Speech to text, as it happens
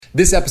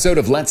This episode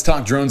of Let's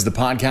Talk Drones, the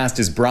podcast,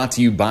 is brought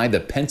to you by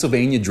the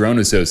Pennsylvania Drone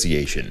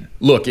Association.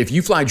 Look, if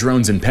you fly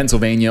drones in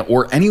Pennsylvania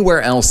or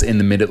anywhere else in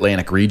the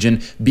Mid-Atlantic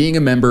region, being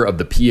a member of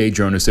the PA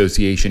Drone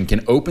Association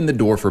can open the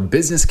door for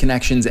business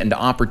connections and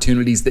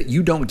opportunities that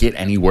you don't get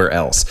anywhere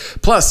else.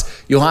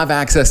 Plus, you'll have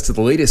access to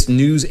the latest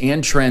news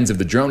and trends of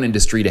the drone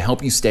industry to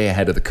help you stay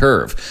ahead of the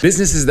curve.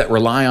 Businesses that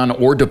rely on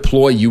or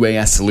deploy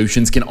UAS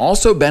solutions can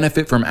also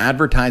benefit from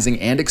advertising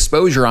and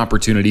exposure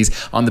opportunities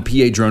on the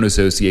PA Drone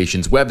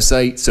Association's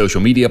website, social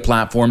media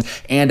platforms,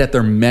 and at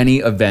their many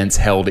events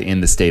held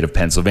in the state of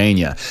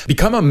Pennsylvania.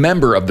 Become a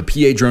member of the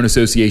PA Drone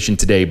Association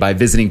today by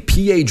visiting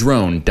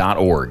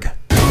padrone.org.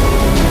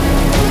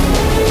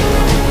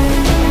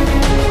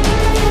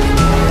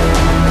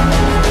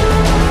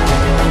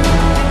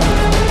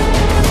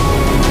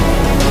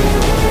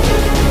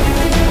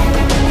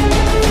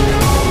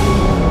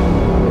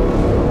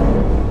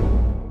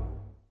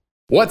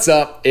 What's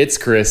up? It's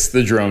Chris,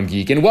 the Drone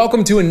Geek, and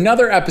welcome to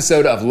another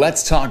episode of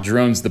Let's Talk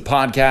Drones, the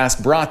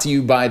podcast, brought to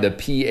you by the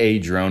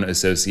PA Drone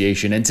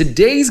Association. And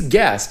today's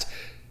guest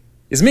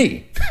is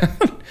me.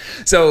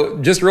 So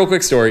just a real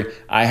quick story.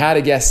 I had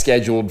a guest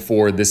scheduled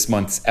for this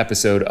month's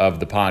episode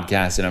of the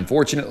podcast, and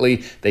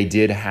unfortunately, they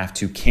did have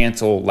to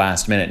cancel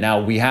last minute.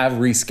 Now, we have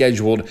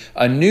rescheduled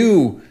a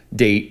new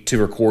date to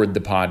record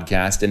the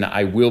podcast, and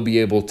I will be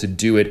able to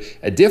do it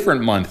a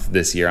different month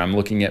this year. I'm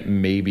looking at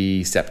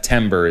maybe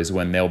September is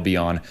when they'll be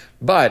on,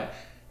 but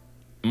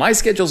my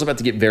schedule is about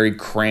to get very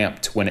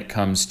cramped when it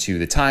comes to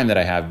the time that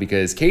I have,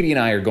 because Katie and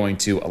I are going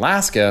to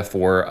Alaska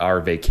for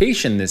our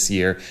vacation this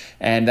year,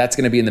 and that's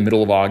going to be in the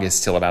middle of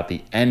August till about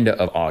the end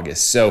of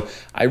August. So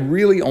I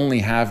really only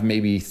have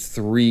maybe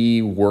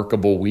 3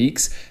 workable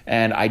weeks,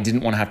 and I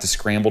didn't want to have to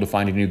scramble to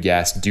find a new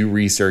guest, do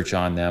research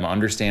on them,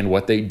 understand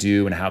what they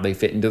do and how they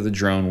fit into the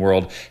drone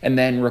world, and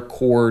then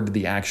record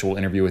the actual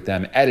interview with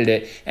them, edit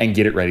it, and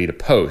get it ready to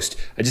post.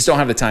 I just don't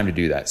have the time to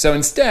do that. So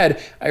instead,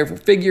 I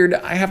figured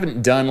I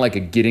haven't done like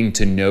a getting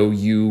to know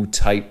you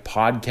type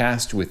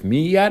podcast with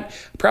me yet.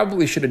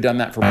 Probably should have done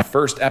that for my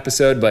first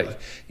episode,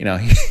 but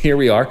here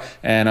we are,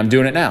 and I'm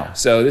doing it now.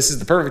 So this is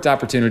the perfect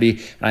opportunity,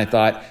 and I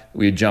thought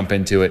we'd jump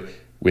into it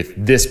with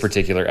this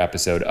particular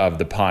episode of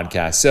the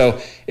podcast. So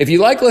if you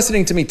like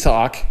listening to me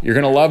talk, you're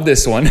going to love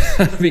this one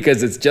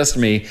because it's just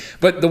me.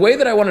 But the way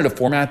that I wanted to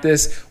format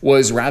this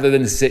was, rather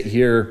than sit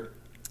here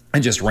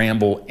and just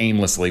ramble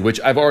aimlessly,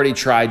 which I've already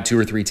tried 2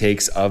 or 3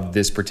 takes of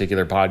this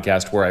particular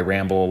podcast where I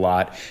ramble a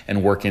lot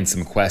and work in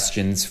some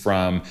questions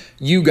from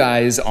you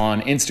guys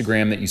on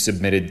Instagram that you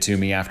submitted to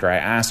me after I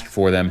asked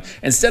for them.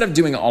 Instead of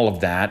doing all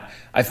of that,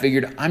 I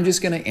figured I'm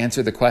just going to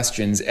answer the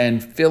questions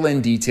and fill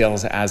in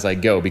details as I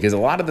go, because a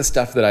lot of the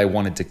stuff that I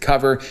wanted to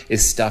cover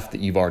is stuff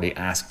that you've already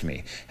asked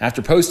me.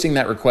 After posting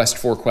that request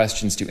for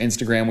questions to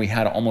Instagram, we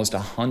had almost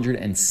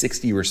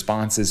 160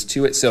 responses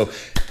to it. So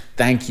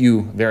thank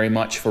you very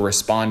much for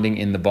responding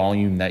in the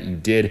volume that you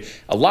did.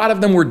 A lot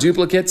of them were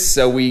duplicates,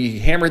 so we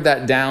hammered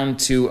that down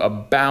to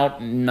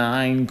about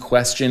 9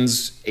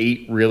 questions,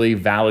 8 really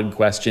valid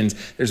questions.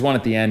 There's one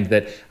at the end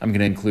that I'm going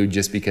to include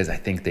just because I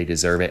think they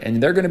deserve it.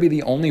 And they're going to be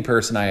the only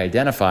person I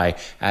identify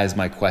as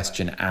my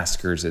question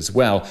askers as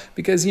well,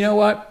 because you know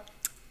what?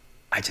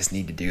 I just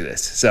need to do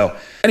this. So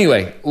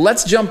anyway,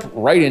 let's jump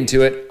right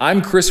into it.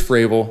 I'm Chris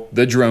Fravel,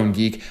 the Drone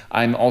Geek.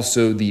 I'm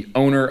also the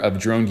owner of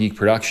Drone Geek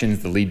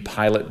Productions, the lead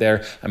pilot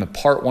there. I'm a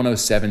Part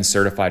 107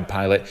 certified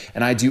pilot,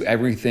 and I do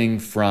everything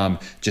from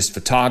just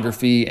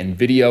photography and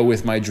video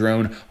with my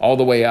drone all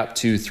the way up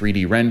to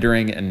 3D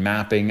rendering and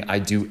mapping. I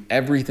do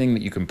everything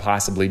that you can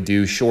possibly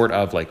do, short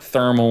of like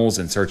thermals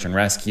and search and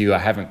rescue. I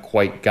haven't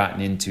quite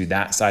gotten into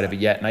that side of it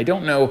yet, and I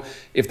don't know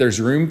if there's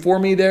room for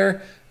me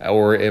there,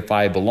 or if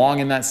I belong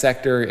in that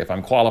sector, if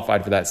I'm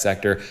qualified for that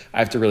sector. I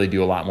have to really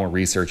do a lot more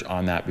research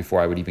on that before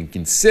I would even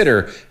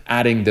consider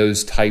adding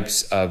those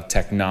types of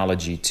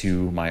technology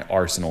to my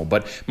arsenal.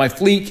 But my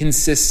fleet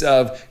consists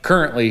of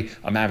currently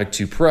a Mavic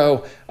 2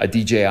 Pro, a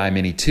DJI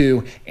Mini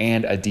 2,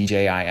 and a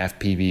DJI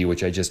FPV,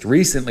 which I just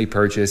recently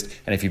purchased.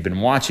 And if you've been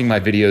watching my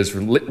videos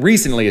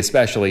recently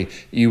especially,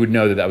 you would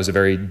know that that was a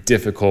very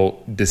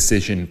difficult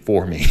decision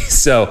for me.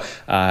 So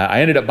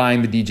I ended up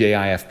buying the DJI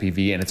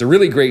FPV, and it's a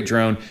really great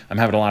drone. I'm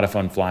having a lot of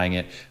fun flying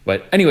it.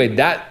 But anyway,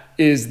 that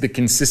is the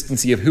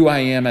consistency of who I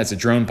am as a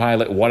drone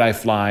pilot, what I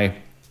fly.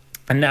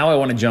 And now I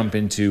want to jump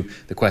into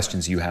the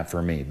questions you have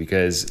for me,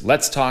 because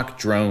Let's Talk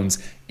Drones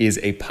is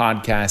a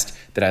podcast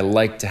that I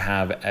like to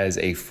have as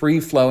a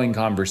free-flowing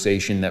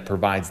conversation that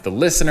provides the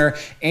listener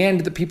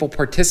and the people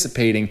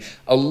participating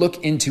a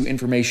look into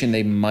information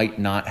they might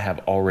not have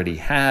already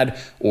had,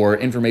 or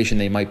information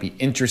they might be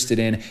interested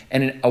in,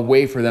 and a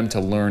way for them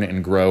to learn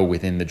and grow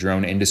within the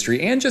drone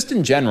industry and just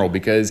in general,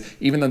 because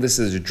even though this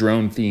is a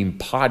drone-themed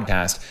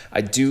podcast,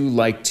 I do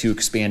like to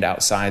expand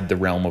outside the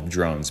realm of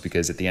drones,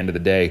 because at the end of the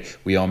day,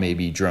 we all may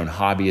be drone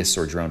hobbyists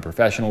or drone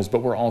professionals,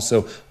 but we're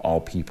also all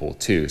people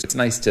too. So it's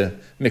nice to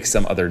mix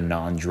some other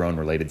non-drone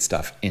related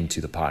stuff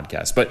into the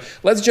podcast. But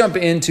let's jump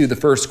into the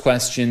first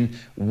question.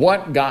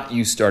 What got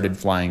you started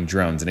flying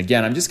drones? And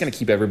again, I'm just going to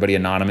keep everybody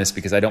anonymous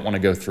because I don't want to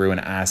go through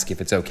and ask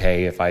if it's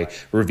okay if I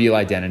reveal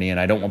identity, and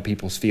I don't want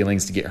people's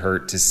feelings to get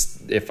hurt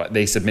if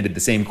they submitted the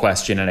same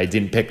question and I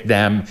didn't pick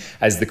them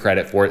as the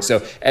credit for it.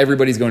 So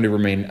everybody's going to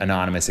remain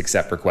anonymous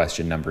except for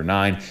question number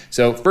 9.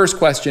 So first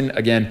question,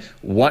 again,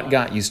 what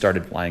got you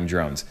started flying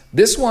drones?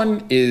 This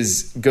one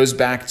goes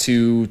back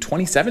to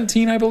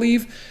 2017, I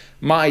believe.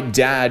 My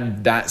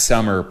dad that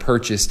summer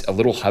purchased a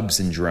little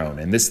Hubsan drone,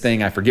 and this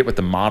thing, I forget what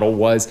the model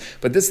was,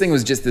 but this thing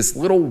was just this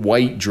little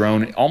white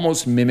drone. It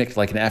almost mimicked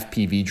like an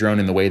FPV drone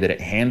in the way that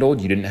it handled.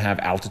 You didn't have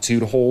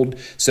altitude hold,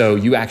 so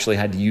you actually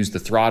had to use the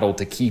throttle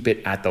to keep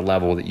it at the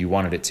level that you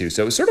wanted it to.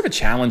 So it was sort of a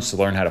challenge to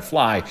learn how to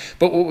fly,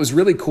 but what was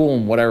really cool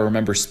and what I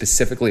remember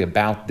specifically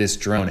about this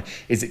drone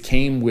is it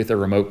came with a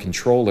remote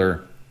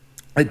controller.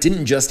 It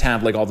didn't just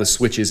have like all the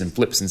switches and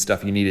flips and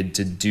stuff you needed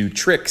to do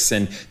tricks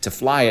and to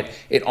fly it.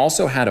 It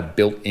also had a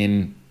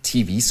built-in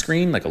TV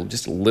screen, like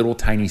just a little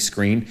tiny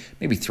screen,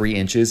 maybe 3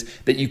 inches,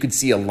 that you could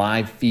see a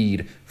live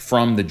feed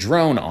from the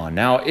drone on.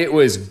 Now, it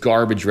was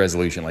garbage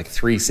resolution, like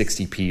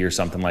 360p or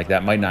something like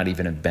that. Might not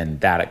even have been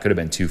that. It could have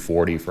been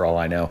 240 for all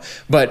I know.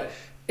 But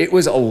it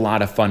was a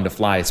lot of fun to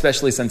fly,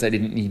 especially since I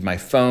didn't need my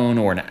phone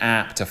or an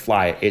app to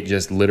fly it. It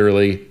just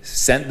literally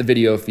sent the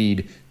video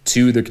feed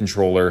to the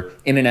controller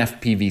in an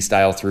FPV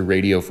style through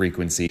radio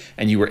frequency,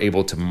 and you were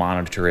able to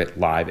monitor it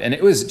live. And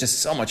it was just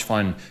so much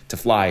fun to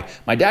fly.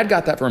 My dad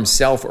got that for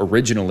himself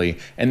originally,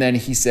 and then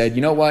he said,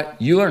 you know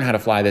what, you learn how to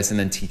fly this and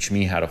then teach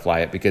me how to fly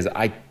it because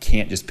I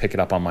can't just pick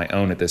it up on my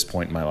own at this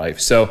point in my life.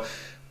 So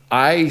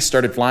I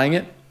started flying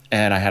it,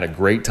 and I had a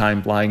great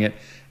time flying it.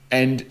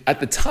 And at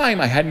the time,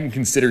 I hadn't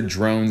considered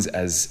drones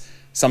as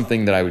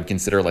something that I would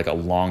consider like a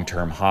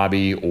long-term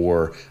hobby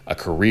or a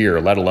career,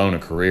 let alone a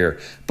career.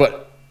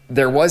 But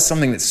there was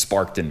something that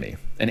sparked in me,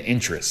 an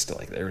interest.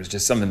 Like there was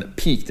just something that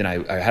piqued, and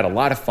I had a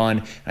lot of fun.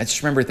 And I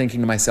just remember thinking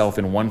to myself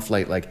in one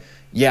flight, like,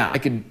 yeah, I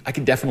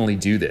could definitely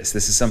do this.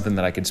 This is something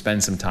that I could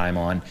spend some time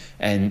on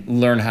and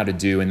learn how to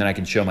do, and then I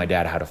can show my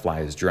dad how to fly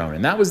his drone.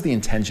 And that was the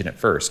intention at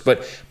first.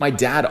 But my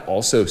dad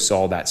also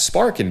saw that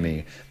spark in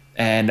me,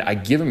 and I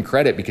give him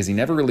credit because he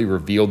never really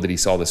revealed that he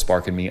saw the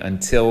spark in me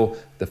until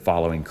the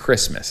following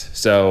Christmas.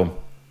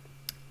 So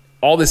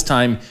all this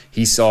time,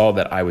 he saw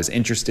that I was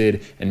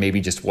interested and maybe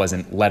just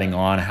wasn't letting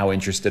on how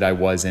interested I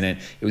was in it.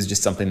 It was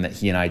just something that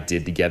he and I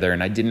did together,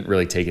 and I didn't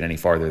really take it any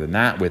farther than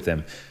that with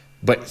him.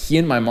 But he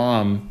and my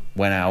mom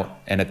went out,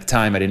 and at the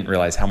time, I didn't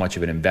realize how much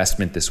of an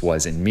investment this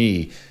was in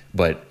me,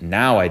 but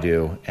now I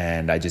do.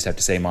 And I just have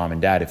to say, Mom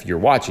and Dad, if you're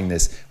watching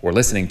this or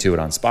listening to it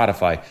on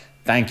Spotify,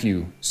 thank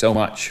you so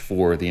much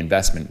for the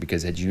investment,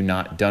 because had you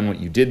not done what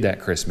you did that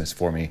Christmas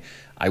for me,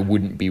 I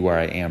wouldn't be where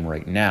I am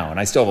right now. And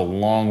I still have a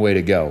long way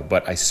to go,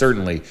 but I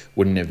certainly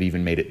wouldn't have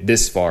even made it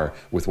this far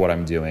with what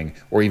I'm doing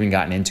or even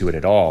gotten into it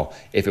at all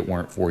if it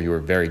weren't for your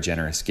very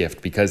generous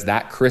gift. Because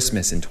that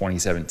Christmas in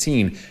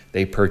 2017,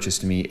 they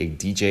purchased me a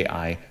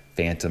DJI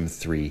Phantom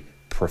 3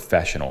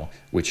 Professional,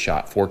 which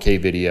shot 4K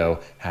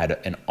video, had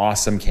an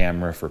awesome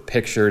camera for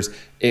pictures.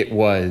 It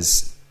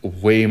was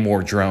way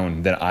more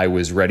drone than I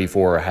was ready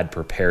for or had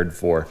prepared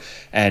for.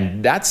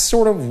 And that's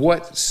sort of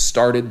what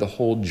started the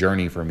whole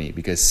journey for me,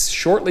 because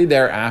shortly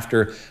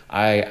thereafter,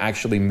 I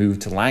actually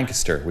moved to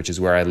Lancaster, which is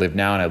where I live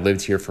now. And I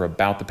lived here for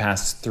about the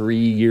past 3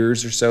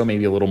 years or so,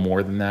 maybe a little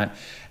more than that.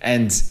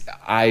 And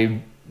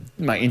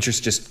my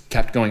interest just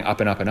kept going up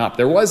and up and up.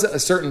 There was a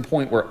certain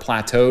point where it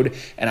plateaued,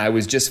 and I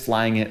was just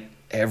flying it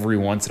every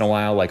once in a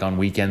while, like on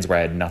weekends where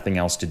I had nothing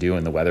else to do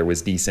and the weather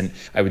was decent.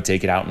 I would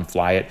take it out and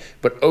fly it.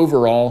 But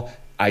overall,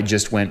 I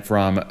just went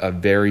from a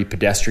very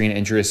pedestrian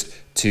interest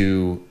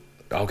to,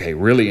 okay,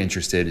 really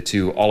interested,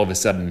 to all of a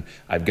sudden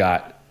I've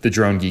got the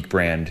Drone Geek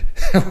brand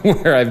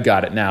where I've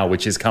got it now,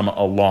 which has come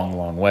a long,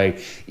 long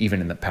way,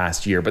 even in the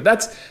past year. But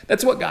that's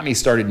what got me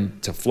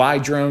started to fly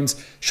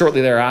drones.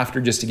 Shortly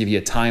thereafter, just to give you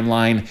a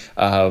timeline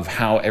of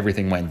how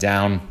everything went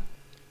down,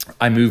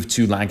 I moved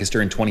to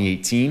Lancaster in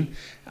 2018.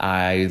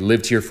 I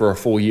lived here for a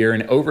full year,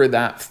 and over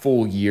that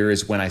full year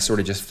is when I sort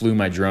of just flew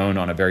my drone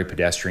on a very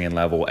pedestrian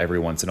level every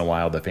once in a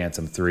while, the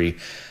Phantom 3.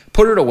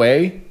 Put it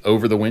away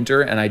over the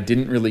winter, and I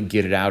didn't really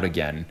get it out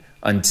again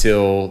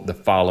until the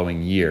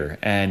following year.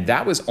 And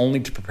that was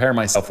only to prepare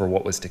myself for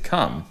what was to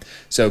come.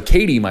 So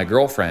Katie, my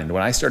girlfriend,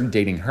 when I started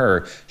dating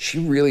her, she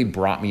really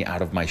brought me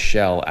out of my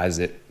shell as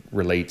it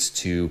relates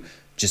to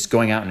just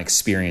going out and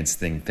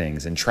experiencing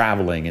things and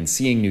traveling and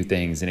seeing new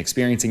things and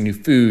experiencing new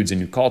foods and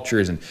new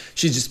cultures. And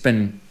she's just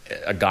been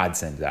a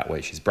godsend that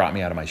way. She's brought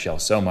me out of my shell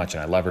so much,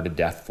 and I love her to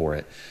death for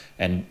it,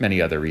 and many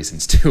other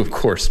reasons too, of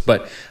course.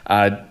 But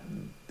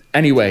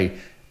anyway,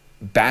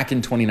 back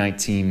in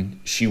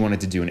 2019, she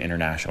wanted to do an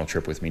international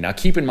trip with me. Now,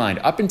 keep in mind,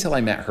 up until I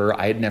met her,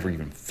 I had never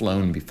even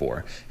flown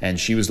before. And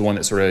she was the one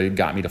that sort of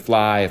got me to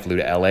fly. I flew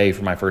to LA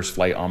for my first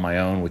flight on my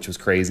own, which was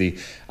crazy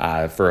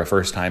for a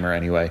first timer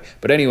anyway.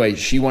 But anyway,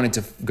 she wanted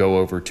to go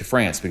over to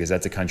France because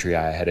that's a country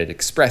I had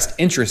expressed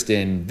interest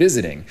in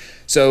visiting.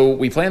 So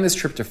we planned this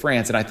trip to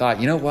France, and I thought,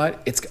 you know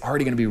what? It's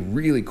already going to be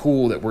really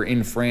cool that we're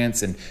in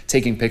France and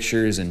taking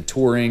pictures and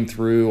touring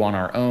through on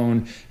our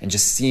own and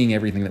just seeing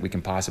everything that we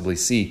can possibly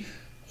see.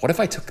 What if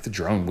I took the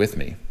drone with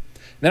me?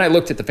 Then I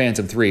looked at the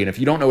Phantom 3, and if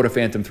you don't know what a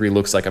Phantom 3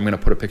 looks like, I'm going to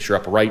put a picture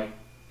up right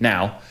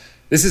now.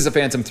 This is a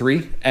Phantom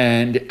 3,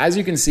 and as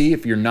you can see,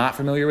 if you're not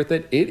familiar with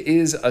it, it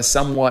is a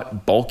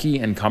somewhat bulky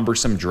and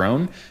cumbersome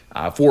drone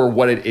for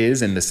what it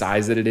is and the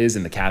size that it is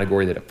and the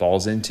category that it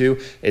falls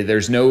into.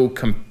 There's no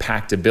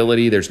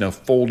compactability, there's no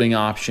folding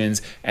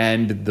options,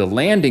 and the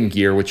landing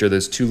gear, which are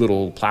those two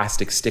little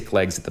plastic stick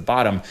legs at the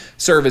bottom,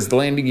 serve as the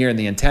landing gear and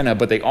the antenna,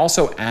 but they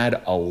also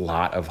add a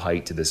lot of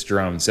height to this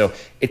drone. So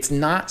it's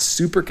not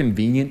super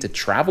convenient to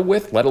travel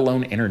with, let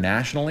alone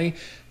internationally.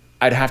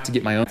 I'd have to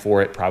get my own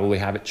for it, probably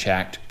have it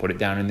checked, put it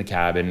down in the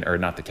cabin, or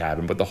not the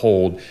cabin, but the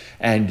hold,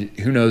 and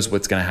who knows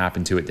what's going to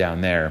happen to it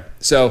down there.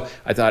 So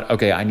I thought,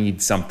 okay, I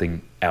need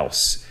something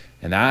else.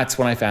 And that's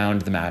when I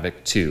found the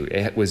Mavic 2.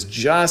 It was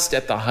just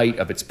at the height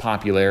of its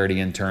popularity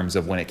in terms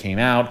of when it came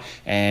out,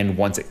 and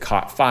once it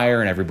caught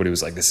fire and everybody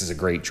was like, this is a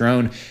great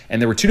drone.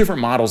 And there were two different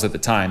models at the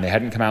time. They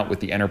hadn't come out with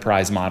the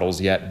Enterprise models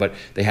yet, but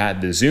they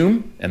had the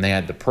Zoom and they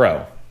had the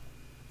Pro.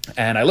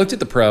 And I looked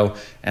at the Pro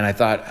and I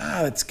thought,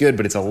 that's good,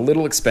 but it's a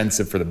little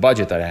expensive for the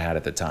budget that I had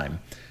at the time.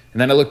 And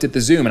then I looked at the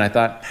Zoom and I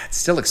thought, it's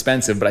still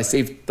expensive, but I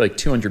saved like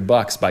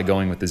 $200 by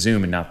going with the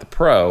Zoom and not the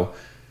Pro.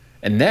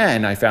 And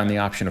then I found the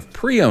option of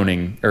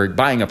pre-owning or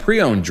buying a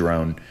pre-owned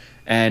drone,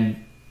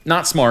 and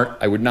not smart.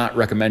 I would not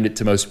recommend it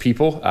to most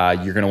people.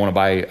 You're going to want to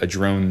buy a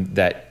drone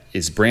that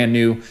is brand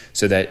new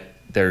so that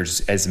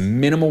there's as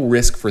minimal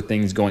risk for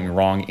things going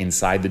wrong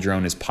inside the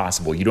drone as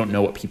possible. You don't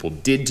know what people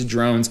did to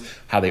drones,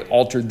 how they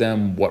altered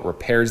them, what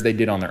repairs they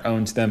did on their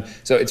own to them.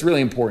 So it's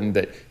really important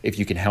that if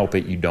you can help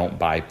it, you don't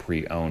buy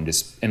pre-owned,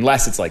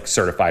 unless it's like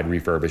certified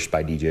refurbished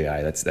by DJI.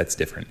 That's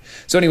different.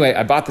 So anyway,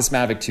 I bought this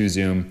Mavic 2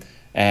 Zoom,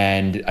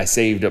 and I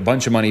saved a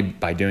bunch of money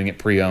by doing it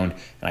pre-owned,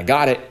 and I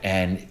got it,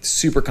 and it's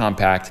super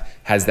compact,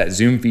 has that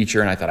zoom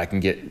feature, and I thought I can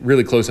get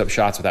really close-up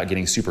shots without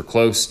getting super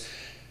close.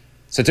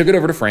 So I took it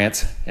over to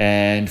France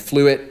and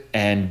flew it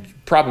and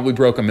probably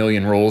broke a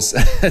million rules.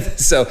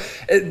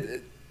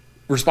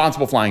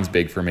 Responsible flying is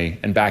big for me.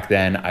 And back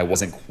then I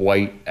wasn't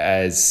quite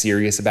as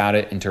serious about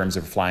it in terms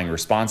of flying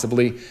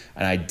responsibly.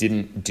 And I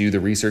didn't do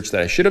the research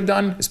that I should have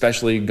done,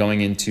 especially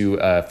going into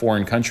a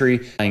foreign country.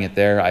 Flying it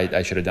there,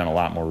 I should have done a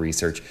lot more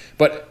research.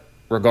 But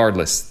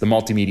regardless, the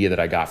multimedia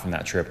that I got from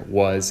that trip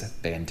was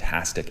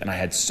fantastic. And I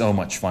had so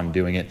much fun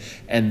doing it.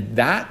 And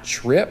that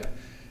trip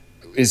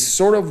is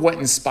sort of what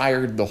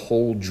inspired the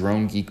whole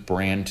Drone Geek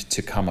brand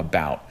to come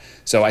about.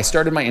 So I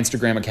started my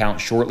Instagram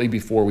account shortly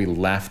before we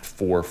left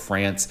for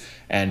France,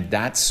 and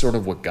that's sort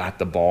of what got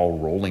the ball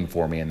rolling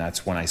for me. And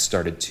that's when I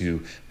started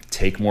to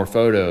take more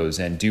photos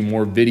and do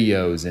more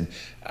videos. And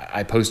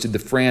I posted the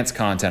France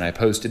content, I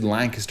posted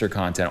Lancaster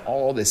content,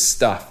 all this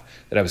stuff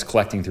that I was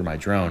collecting through my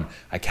drone.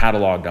 I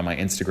cataloged on my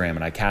Instagram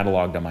and I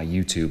cataloged on my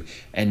YouTube.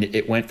 And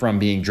it went from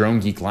being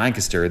Drone Geek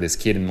Lancaster, this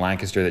kid in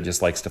Lancaster that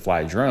just likes to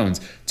fly drones,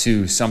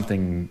 to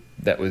something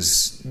that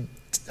was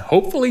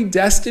hopefully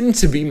destined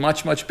to be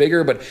much, much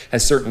bigger, but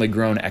has certainly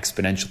grown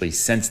exponentially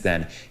since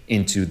then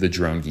into the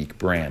Drone Geek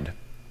brand.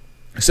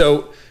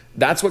 So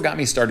that's what got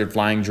me started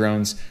flying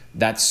drones.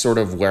 That's sort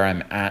of where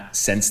I'm at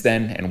since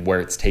then and where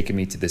it's taken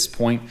me to this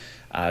point.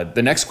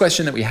 The next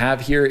question that we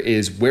have here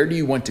is, where do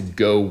you want to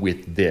go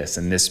with this?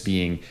 And this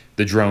being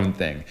the drone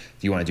thing.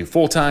 Do you want to do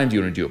full-time? Do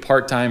you want to do it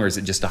part-time? Or is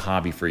it just a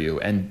hobby for you?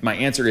 And my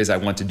answer is I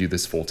want to do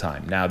this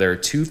full-time. Now, there are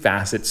two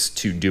facets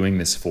to doing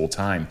this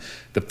full-time.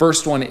 The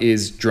first one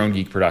is Drone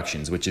Geek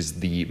Productions, which is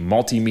the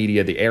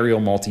multimedia, the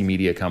aerial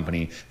multimedia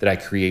company that I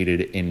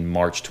created in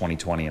March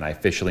 2020. And I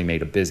officially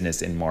made a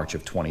business in March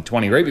of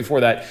 2020. Right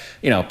before that,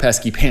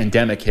 pesky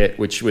pandemic hit,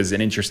 which was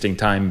an interesting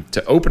time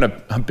to open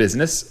a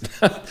business.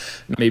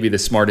 Maybe the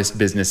smartest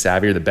business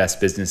savvy or the best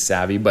business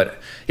savvy, but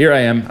here I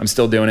am. I'm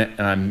still doing it,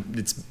 and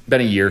it's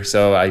been a year,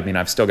 so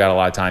I've still got a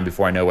lot of time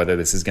before I know whether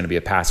this is going to be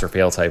a pass or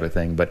fail type of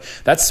thing. But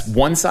that's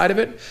one side of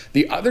it.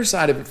 The other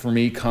side of it for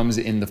me comes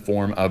in the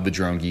form of the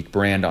Drone Geek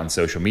brand on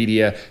social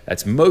media.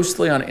 That's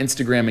mostly on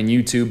Instagram and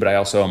YouTube, but I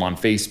also am on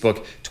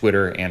Facebook,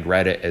 Twitter, and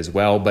Reddit as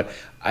well. But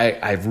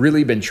I've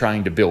really been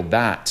trying to build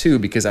that too,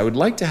 because I would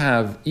like to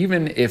have,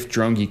 even if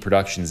Drone Geek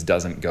Productions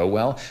doesn't go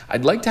well,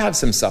 I'd like to have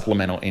some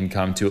supplemental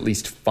income to at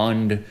least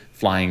fund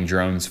flying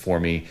drones for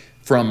me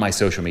from my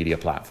social media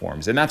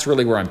platforms. And that's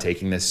really where I'm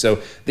taking this. So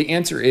the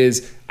answer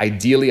is,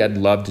 ideally, I'd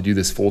love to do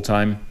this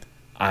full-time.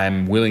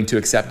 I'm willing to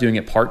accept doing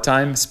it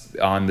part-time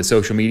on the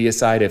social media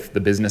side if the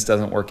business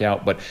doesn't work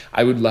out, but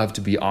I would love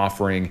to be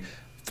offering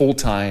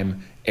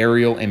full-time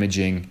aerial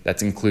imaging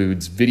that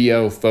includes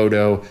video,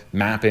 photo,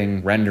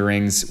 mapping,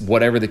 renderings,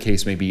 whatever the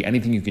case may be,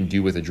 anything you can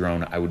do with a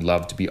drone. I would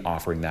love to be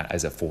offering that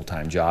as a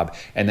full-time job,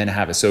 and then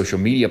have a social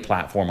media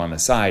platform on the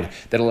side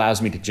that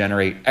allows me to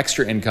generate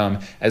extra income,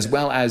 as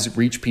well as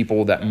reach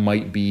people that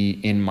might be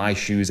in my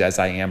shoes as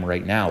I am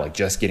right now, like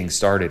just getting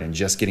started and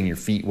just getting your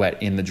feet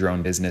wet in the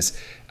drone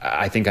business.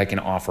 I think I can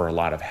offer a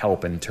lot of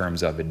help in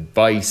terms of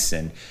advice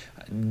and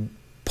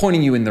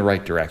pointing you in the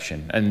right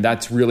direction. And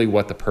that's really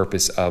what the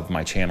purpose of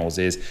my channels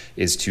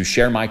is to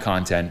share my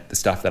content, the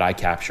stuff that I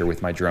capture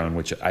with my drone,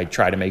 which I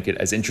try to make it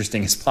as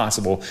interesting as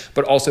possible,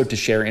 but also to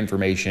share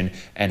information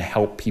and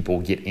help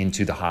people get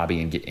into the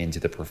hobby and get into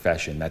the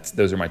profession.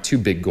 Those are my two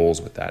big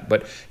goals with that.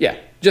 But yeah,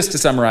 just to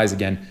summarize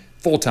again,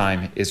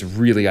 full-time is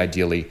really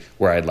ideally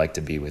where I'd like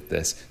to be with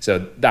this.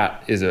 So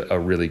that is a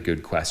really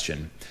good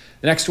question.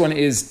 The next one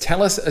is,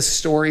 tell us a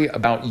story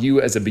about you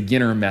as a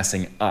beginner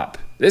messing up.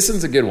 This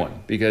one's a good one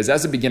because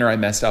as a beginner, I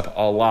messed up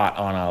a lot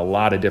on a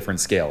lot of different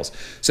scales.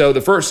 So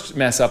the first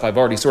mess up I've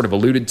already sort of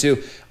alluded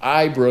to,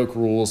 I broke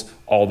rules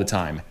all the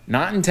time.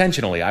 Not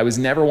intentionally. I was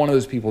never one of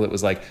those people that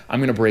was like, I'm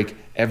going to break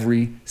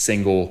every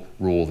single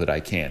rule that I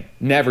can.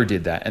 Never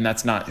did that, and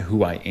that's not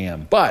who I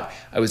am. But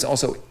I was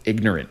also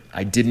ignorant.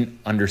 I didn't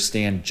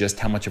understand just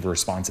how much of a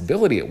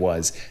responsibility it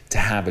was to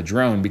have a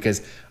drone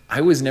because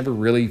I was never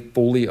really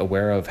fully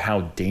aware of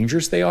how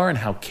dangerous they are and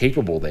how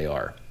capable they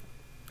are.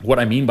 What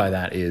I mean by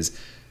that is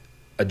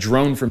a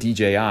drone from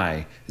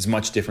DJI is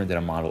much different than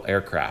a model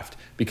aircraft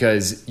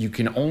because you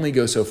can only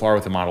go so far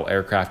with a model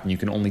aircraft and you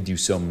can only do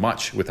so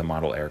much with a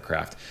model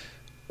aircraft.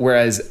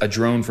 Whereas a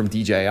drone from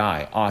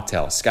DJI,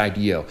 Autel,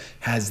 Skydio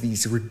has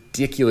these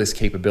ridiculous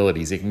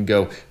capabilities. It can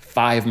go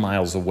 5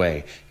 miles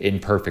away in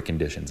perfect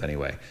conditions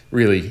anyway.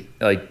 Really,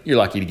 like you're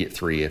lucky to get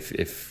 3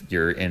 if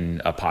you're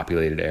in a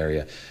populated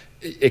area.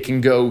 It can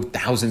go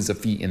thousands of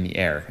feet in the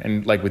air.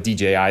 And like with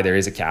DJI, there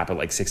is a cap at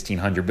like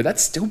 1,600, but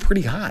that's still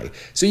pretty high.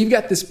 So you've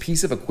got this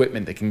piece of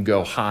equipment that can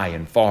go high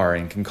and far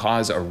and can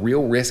cause a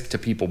real risk to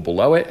people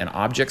below it and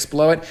objects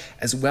below it,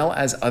 as well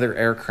as other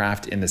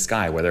aircraft in the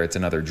sky, whether it's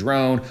another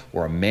drone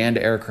or a manned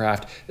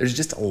aircraft. There's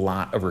just a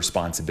lot of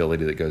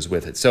responsibility that goes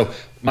with it. So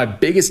my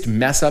biggest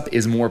mess up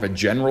is more of a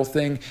general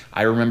thing.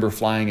 I remember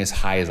flying as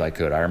high as I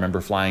could. I remember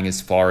flying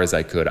as far as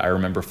I could. I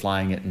remember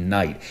flying at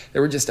night.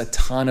 There were just a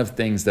ton of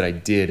things that I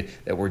did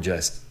that were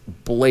just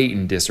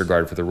blatant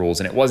disregard for the rules.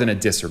 And it wasn't a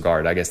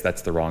disregard, I guess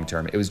that's the wrong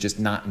term. It was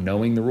just not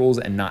knowing the rules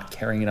and not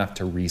caring enough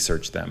to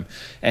research them.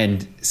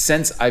 And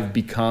since I've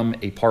become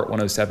a Part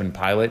 107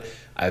 pilot,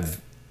 I've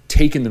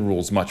taken the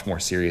rules much more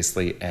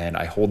seriously and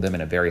I hold them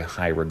in a very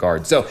high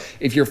regard. So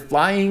if you're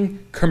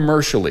flying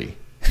commercially,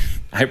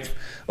 and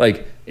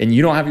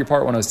you don't have your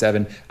Part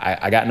 107,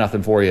 I got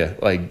nothing for you.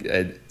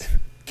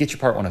 Get your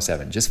Part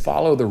 107. Just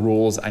follow the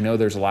rules. I know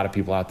there's a lot of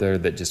people out there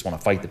that just want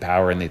to fight the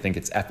power and they think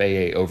it's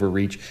FAA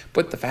overreach.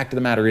 But the fact of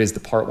the matter is the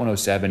Part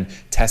 107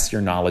 tests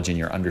your knowledge and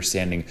your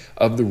understanding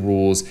of the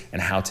rules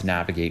and how to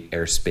navigate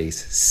airspace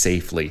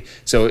safely.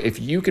 So if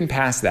you can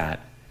pass that,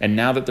 and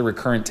now that the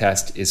recurrent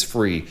test is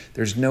free,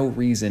 there's no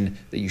reason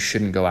that you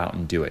shouldn't go out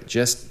and do it.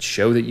 Just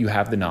show that you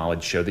have the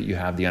knowledge, show that you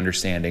have the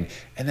understanding,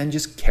 and then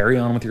just carry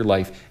on with your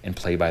life and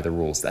play by the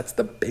rules. That's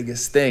the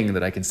biggest thing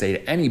that I can say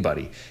to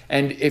anybody.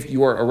 And if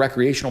you are a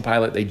recreational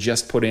pilot, they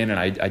just put in, and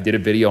I did a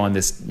video on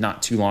this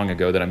not too long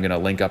ago that I'm gonna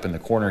link up in the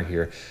corner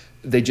here,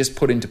 they just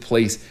put into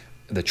place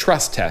the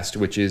trust test,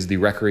 which is the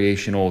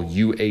recreational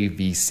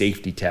UAV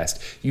safety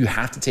test. You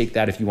have to take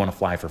that if you want to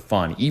fly for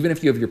fun. Even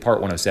if you have your Part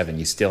 107,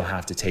 you still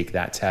have to take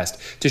that test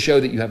to show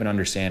that you have an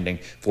understanding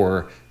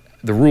for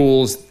the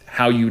rules,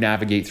 how you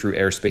navigate through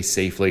airspace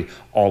safely,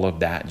 all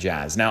of that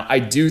jazz. Now, I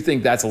do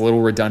think that's a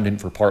little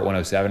redundant for Part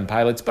 107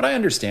 pilots, but I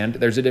understand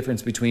there's a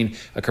difference between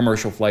a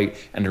commercial flight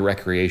and a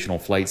recreational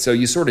flight. So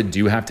you sort of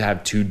do have to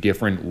have 2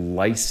 different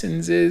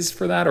licenses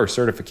for that or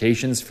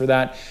certifications for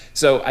that.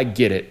 So I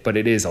get it, but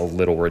it is a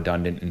little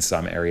redundant in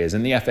some areas.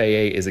 And the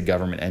FAA is a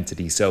government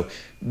entity, so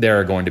there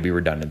are going to be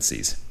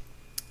redundancies.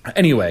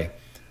 Anyway,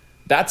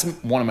 that's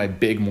one of my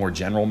big, more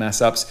general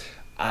mess ups.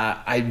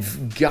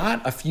 I've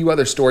got a few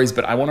other stories,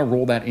 but I want to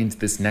roll that into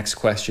this next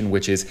question,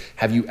 which is,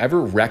 have you ever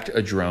wrecked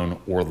a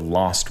drone or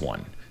lost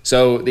one?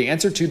 So the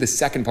answer to the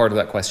second part of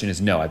that question is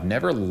no, I've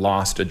never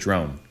lost a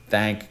drone.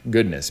 Thank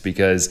goodness,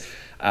 because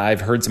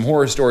I've heard some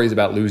horror stories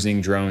about losing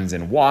drones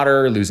in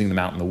water, losing them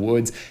out in the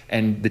woods.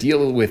 And the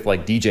deal with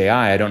like DJI,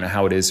 I don't know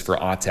how it is for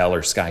Autel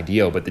or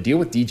Skydio, but the deal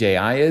with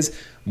DJI is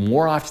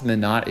more often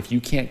than not, if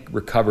you can't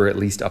recover at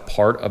least a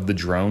part of the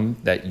drone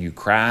that you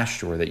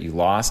crashed or that you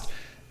lost,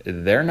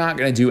 they're not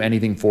going to do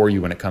anything for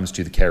you when it comes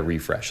to the care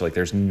refresh. Like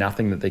there's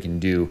nothing that they can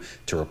do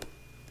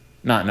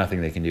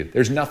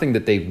there's nothing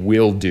that they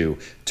will do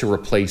to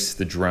replace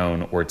the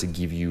drone or to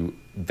give you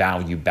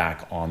value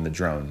back on the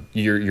drone.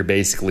 You're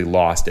basically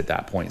lost at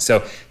that point. So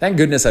thank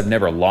goodness I've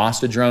never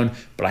lost a drone,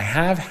 but I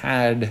have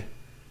had,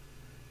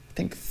 I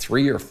think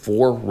 3 or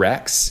 4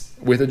 wrecks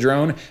with a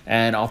drone,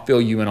 and I'll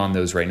fill you in on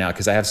those right now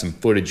because I have some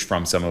footage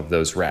from some of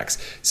those wrecks.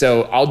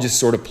 So I'll just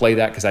sort of play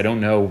that because I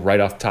don't know right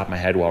off the top of my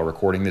head while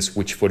recording this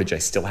which footage I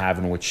still have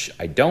and which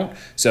I don't.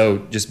 So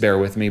just bear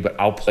with me, but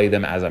I'll play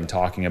them as I'm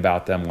talking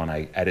about them when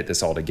I edit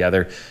this all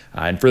together.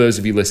 And for those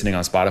of you listening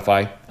on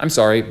Spotify, I'm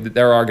sorry,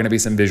 there are going to be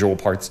some visual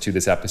parts to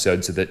this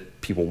episode so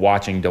that people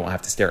watching don't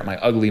have to stare at my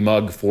ugly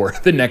mug for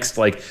the next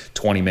like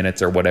 20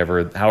 minutes or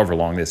whatever, however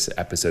long this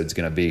episode's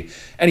going to be.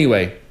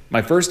 Anyway,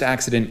 my first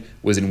accident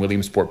was in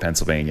Williamsport,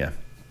 Pennsylvania.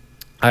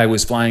 I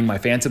was flying my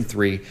Phantom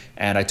 3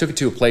 and I took it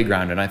to a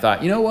playground and I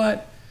thought, you know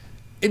what?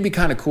 It'd be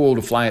kind of cool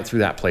to fly it through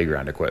that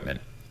playground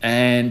equipment.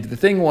 And the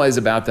thing was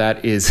about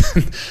that is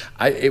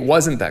it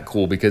wasn't that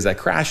cool because I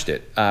crashed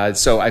it.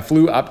 So I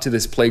flew up to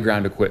this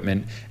playground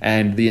equipment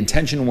and the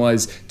intention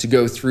was to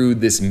go through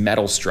this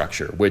metal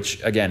structure,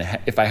 which again,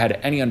 if I had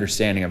any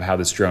understanding of how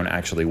this drone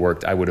actually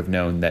worked, I would have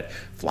known that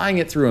flying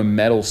it through a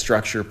metal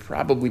structure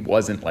probably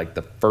wasn't like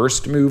the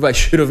first move I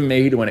should have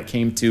made when it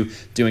came to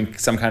doing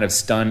some kind of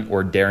stunt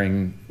or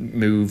daring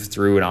move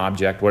through an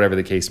object, whatever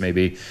the case may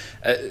be.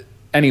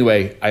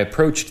 Anyway, I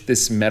approached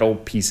this metal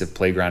piece of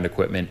playground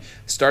equipment,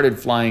 started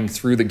flying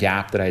through the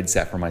gap that I had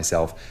set for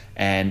myself,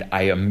 and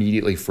I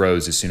immediately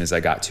froze as soon as I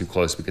got too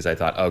close because I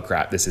thought, oh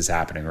crap, this is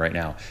happening right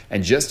now.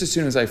 And just as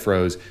soon as I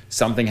froze,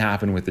 something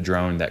happened with the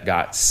drone that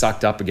got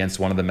sucked up against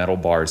one of the metal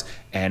bars,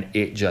 and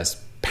it just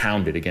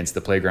pounded against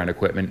the playground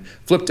equipment,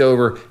 flipped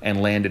over,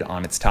 and landed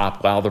on its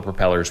top while the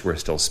propellers were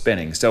still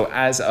spinning. So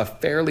as a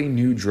fairly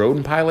new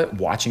drone pilot,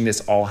 watching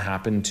this all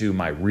happen to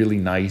my really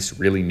nice,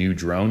 really new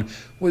drone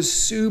was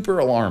super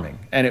alarming.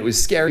 And it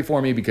was scary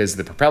for me because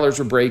the propellers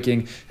were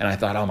breaking, and I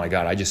thought, oh my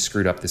God, I just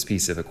screwed up this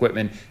piece of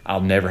equipment.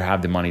 I'll never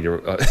have the money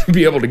to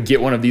be able to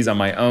get one of these on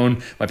my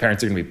own. My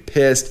parents are gonna be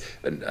pissed.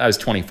 I was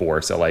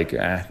 24, so like,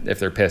 if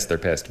they're pissed, they're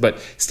pissed. But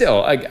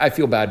still, I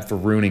feel bad for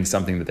ruining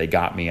something that they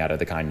got me out of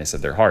the kindness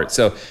of their heart.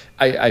 So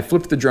I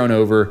flipped the drone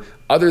over.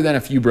 Other than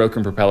a few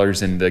broken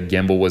propellers and the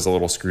gimbal was a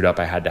little screwed up,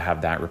 I had to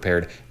have that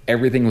repaired.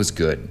 Everything was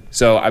good.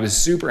 So I was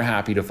super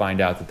happy to find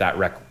out that that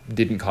wreck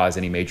didn't cause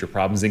any major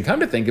problems. And come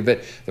to think of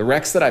it, the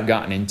wrecks that I've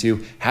gotten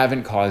into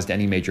haven't caused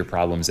any major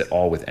problems at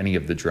all with any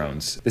of the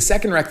drones. The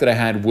second wreck that I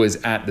had was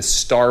at the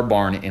Star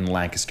Barn in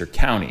Lancaster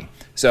County.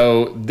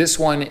 So this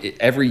one,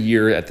 every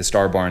year at the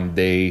Star Barn,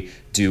 they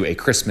do a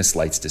Christmas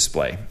lights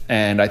display.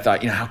 And I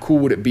thought, how cool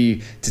would it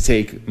be to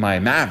take my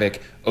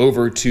Mavic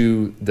over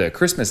to the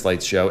Christmas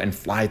lights show and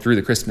fly through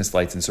the Christmas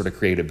lights and sort of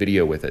create a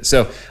video with it.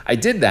 So I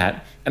did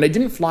that, and I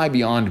didn't fly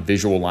beyond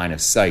visual line of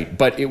sight,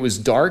 but it was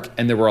dark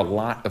and there were a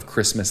lot of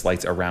Christmas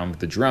lights around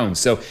the drone.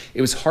 So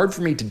it was hard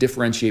for me to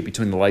differentiate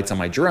between the lights on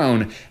my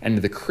drone and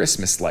the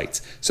Christmas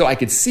lights. So I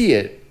could see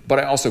it, but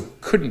I also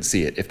couldn't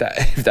see it, if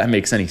that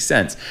makes any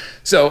sense.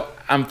 So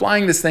I'm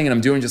flying this thing and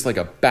I'm doing just like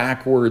a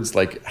backwards,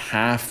 like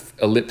half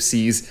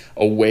ellipses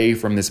away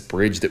from this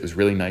bridge that was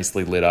really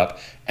nicely lit up.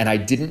 And I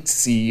didn't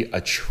see a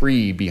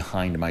tree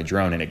behind my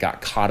drone and it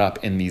got caught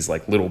up in these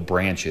like little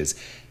branches.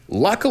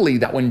 Luckily,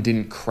 that one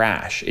didn't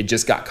crash. It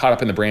just got caught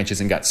up in the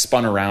branches and got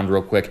spun around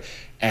real quick.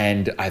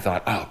 And I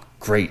thought, oh,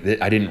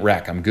 great, I didn't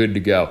wreck, I'm good to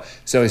go.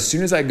 So as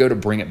soon as I go to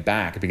bring it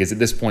back, because at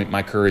this point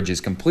my courage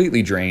is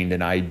completely drained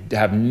and I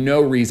have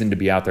no reason to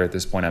be out there at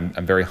this point,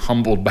 I'm very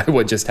humbled by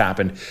what just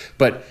happened.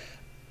 But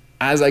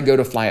as I go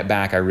to fly it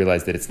back, I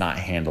realized that it's not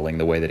handling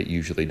the way that it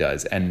usually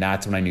does. And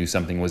that's when I knew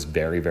something was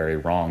very, very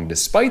wrong,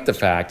 despite the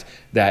fact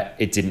that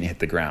it didn't hit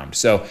the ground.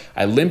 So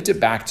I limped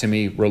it back to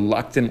me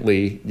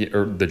reluctantly,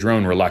 or the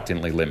drone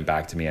reluctantly limped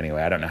back to me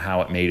anyway. I don't know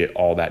how it made it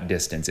all that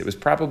distance. It was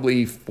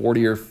probably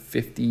 40 or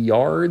 50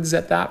 yards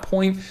at that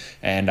point,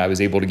 and I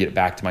was able to get it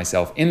back to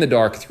myself in the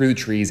dark through the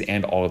trees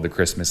and all of the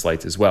Christmas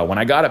lights as well. When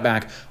I got it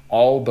back,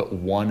 all but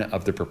one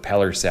of the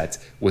propeller sets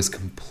was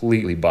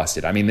completely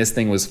busted. I mean, this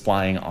thing was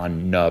flying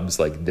on nubs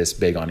like this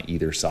big on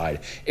either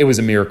side. It was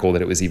a miracle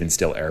that it was even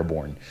still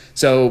airborne.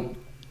 So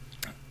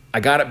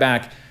I got it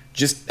back,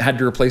 just had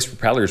to replace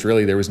propellers.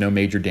 Really, there was no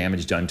major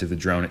damage done to the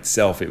drone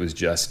itself. It was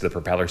just the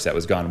propeller set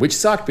was gone, which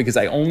sucked because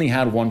I only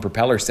had one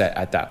propeller set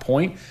at that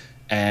point,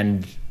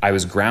 and I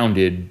was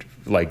grounded,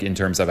 like in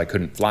terms of I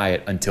couldn't fly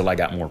it until I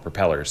got more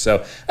propellers.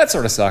 So that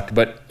sort of sucked,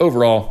 but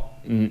overall,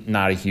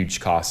 not a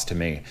huge cost to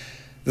me.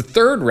 The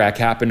third wreck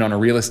happened on a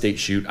real estate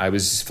shoot. I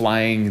was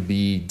flying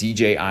the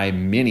DJI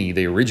Mini,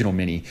 the original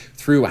Mini,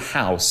 through a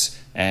house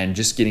and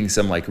just getting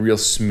some like real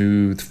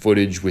smooth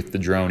footage with the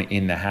drone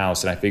in the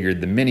house. And I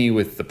figured the Mini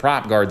with the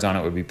prop guards on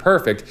it would be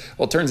perfect.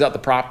 Well, it turns out the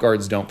prop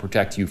guards don't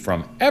protect you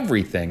from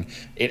everything.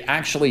 It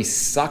actually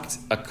sucked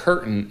a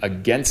curtain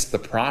against the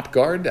prop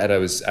guard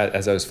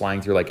as I was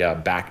flying through like a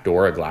back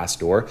door, a glass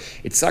door.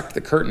 It sucked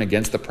the curtain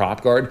against the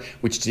prop guard,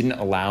 which didn't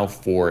allow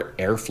for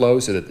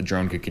airflow so that the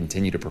drone could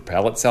continue to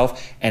propel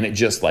itself. And it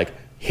just like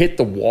hit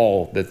the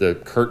wall that the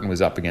curtain was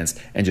up against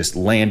and just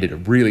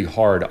landed really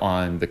hard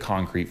on the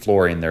concrete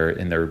floor in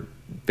their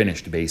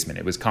finished basement.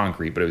 It was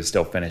concrete, but it was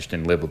still finished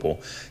and livable.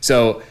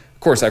 So, of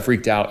course, I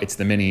freaked out. It's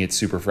the Mini. It's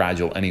super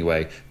fragile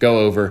anyway. Go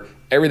over.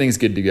 Everything's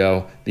good to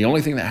go. The only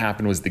thing that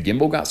happened was the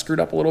gimbal got screwed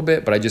up a little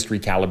bit, but I just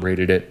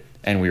recalibrated it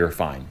and we were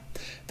fine.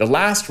 The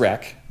last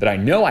wreck that I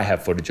know I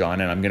have footage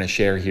on, and I'm going to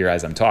share here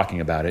as I'm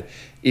talking about it,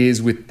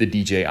 is with the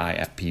DJI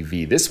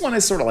FPV. This one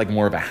is sort of like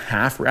more of a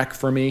half wreck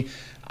for me.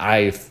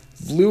 I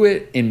flew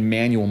it in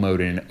manual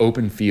mode in an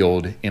open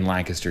field in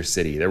Lancaster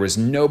City. There was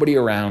nobody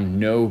around,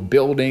 no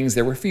buildings.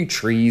 There were a few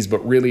trees,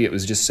 but really it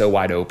was just so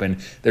wide open.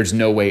 There's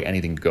no way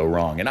anything could go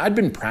wrong. And I'd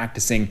been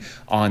practicing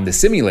on the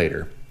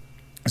simulator,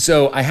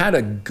 so I had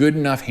a good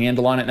enough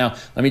handle on it. Now,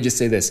 let me just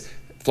say this.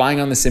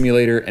 Flying on the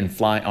simulator and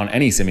flying on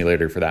any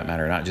simulator for that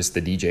matter, not just the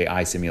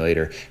DJI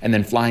simulator, and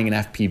then flying an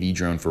FPV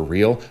drone for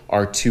real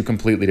are two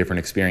completely different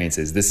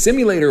experiences. The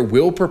simulator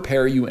will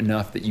prepare you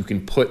enough that you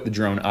can put the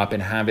drone up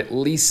and have at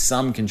least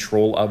some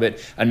control of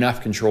it,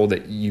 enough control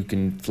that you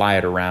can fly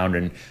it around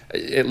and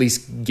at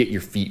least get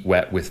your feet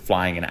wet with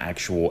flying an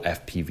actual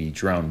FPV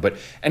drone. But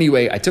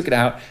anyway, I took it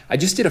out. I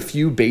just did a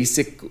few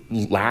basic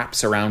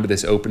laps around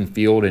this open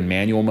field in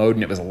manual mode,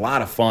 and it was a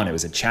lot of fun. It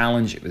was a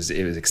challenge. It was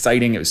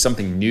exciting. It was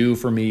something new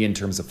for me in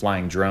terms of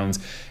flying drones.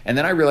 And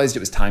then I realized it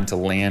was time to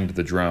land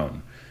the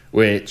drone,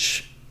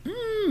 which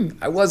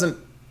I wasn't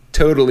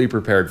totally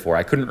prepared for.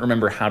 I couldn't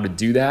remember how to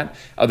do that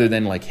other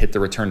than like hit the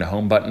return to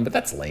home button, but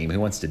that's lame.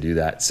 Who wants to do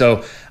that?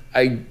 So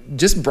I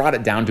just brought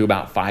it down to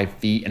about 5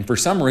 feet. And for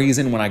some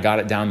reason, when I got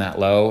it down that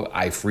low,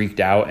 I freaked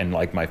out and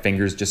like my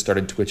fingers just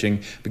started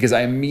twitching because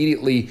I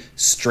immediately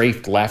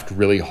strafed left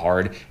really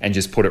hard and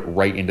just put it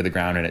right into the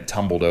ground and it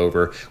tumbled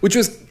over, which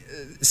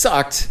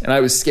sucked. And I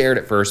was scared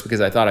at first because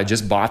I thought I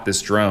just bought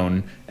this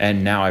drone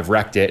and now I've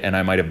wrecked it and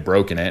I might have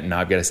broken it and now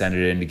I've got to send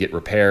it in to get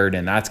repaired,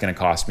 and that's going to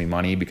cost me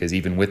money because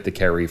even with the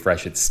care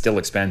refresh, it's still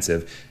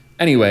expensive.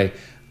 Anyway,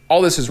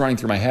 all this was running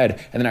through my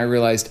head, and then I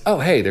realized, oh,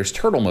 hey, there's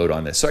turtle mode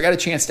on this. So I got a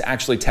chance to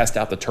actually test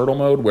out the turtle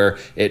mode where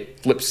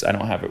it flips. I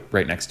don't have it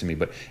right next to me,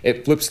 but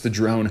it flips the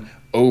drone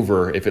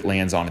over if it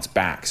lands on its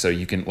back. So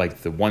you can, like,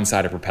 the one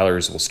side of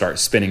propellers will start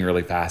spinning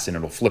really fast and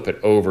it'll flip it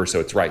over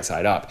so it's right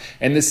side up.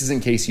 And this is in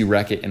case you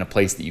wreck it in a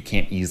place that you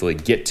can't easily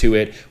get to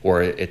it,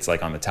 or it's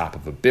like on the top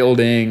of a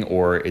building,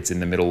 or it's in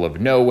the middle of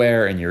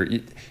nowhere,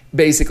 and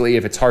basically,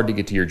 if it's hard to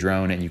get to your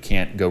drone and you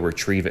can't go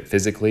retrieve it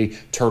physically,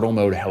 turtle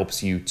mode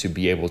helps you to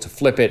be able to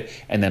flip it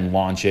and then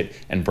launch it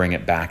and bring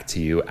it back to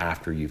you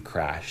after you've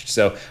crashed.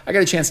 So I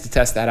got a chance to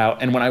test that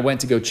out. And when I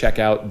went to go check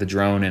out the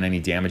drone and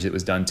any damage that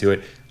was done to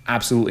it,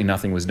 absolutely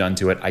nothing was done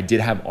to it. I did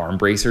have arm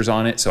bracers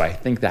on it, so I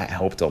think that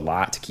helped a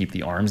lot to keep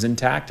the arms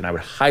intact, and I would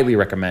highly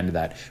recommend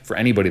that for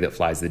anybody that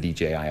flies the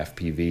DJI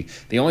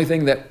FPV. The only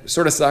thing that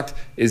sort of sucked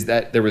is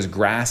that there was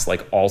grass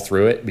like all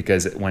through it,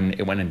 because when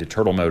it went into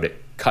turtle mode,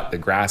 it cut the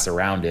grass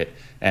around it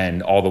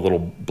and all the little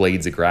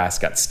blades of grass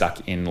got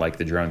stuck in like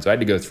the drone. So I had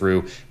to go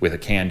through with a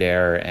canned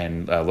air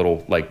and a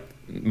little like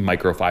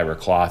microfiber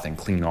cloth and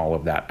clean all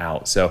of that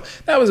out. So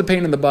that was a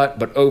pain in the butt,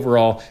 but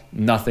overall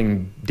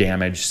nothing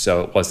damaged,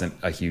 so it wasn't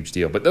a huge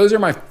deal. But those are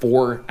my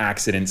 4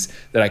 accidents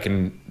that I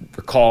can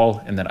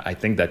recall, and that I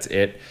think that's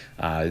it.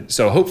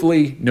 So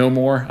hopefully no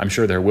more. I'm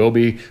sure there will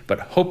be, but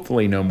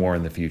hopefully no more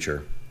in the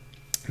future.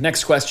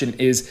 Next question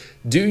is,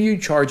 do you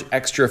charge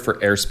extra for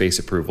airspace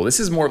approval? This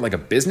is more like a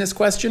business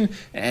question,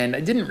 and I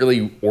didn't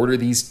really order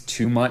these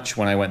too much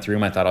when I went through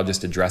them. I thought I'll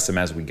just address them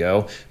as we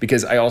go,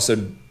 because I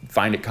also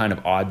find it kind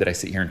of odd that I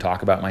sit here and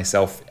talk about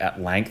myself at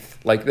length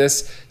like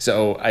this.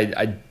 So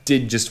I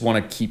did just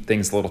want to keep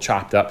things a little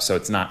chopped up so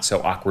it's not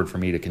so awkward for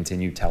me to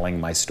continue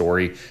telling my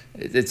story.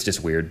 It's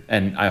just weird.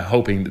 And I'm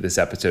hoping that this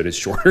episode is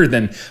shorter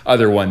than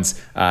other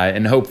ones.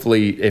 And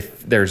hopefully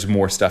if there's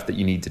more stuff that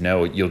you need to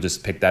know, you'll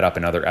just pick that up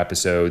in other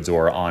episodes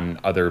or on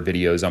other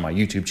videos on my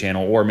YouTube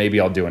channel, or maybe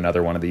I'll do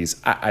another one of these.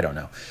 I don't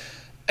know.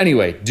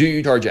 Anyway, do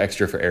you charge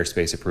extra for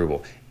airspace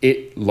approval?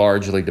 It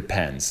largely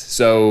depends.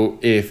 So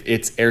if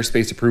it's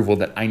airspace approval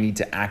that I need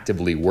to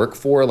actively work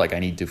for, like I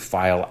need to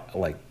file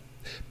like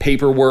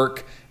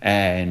paperwork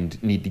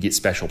and need to get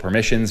special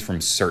permissions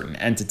from certain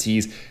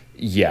entities,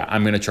 yeah,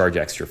 I'm going to charge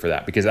extra for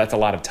that, because that's a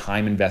lot of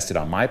time invested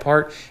on my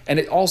part. And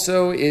it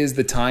also is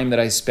the time that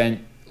I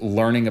spent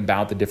learning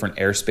about the different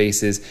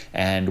airspaces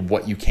and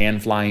what you can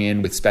fly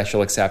in with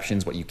special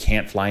exceptions, what you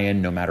can't fly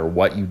in no matter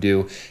what you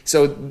do.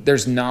 So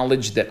there's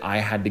knowledge that I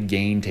had to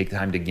gain, take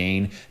time to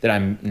gain, that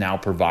I'm now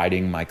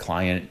providing my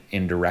client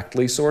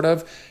indirectly, sort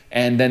of.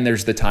 And then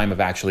there's the time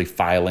of actually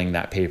filing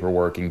that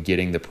paperwork and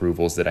getting the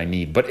approvals that I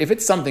need. But if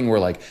it's something where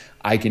like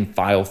I can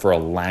file for a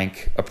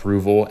LANC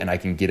approval and I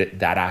can get it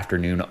that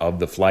afternoon of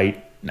the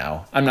flight,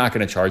 no, I'm not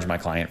going to charge my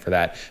client for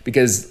that,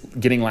 because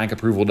getting LANC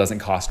approval doesn't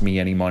cost me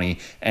any money,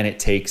 and it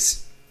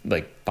takes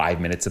like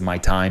 5 minutes of my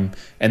time.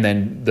 And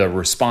then the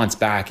response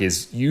back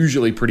is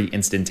usually pretty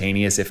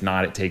instantaneous. If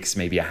not, it takes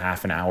maybe a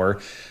half an hour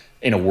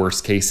in a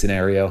worst case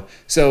scenario.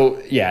 So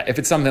yeah, if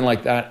it's something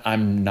like that,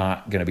 I'm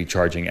not going to be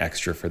charging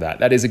extra for that.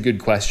 That is a good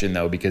question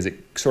though, because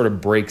it sort of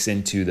breaks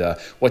into the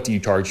what do you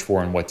charge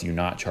for and what do you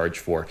not charge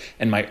for.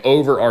 And my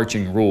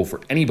overarching rule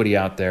for anybody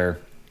out there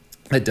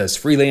that does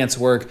freelance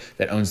work,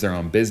 that owns their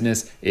own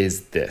business,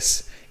 is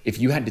this: if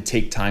you had to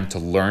take time to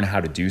learn how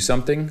to do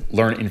something,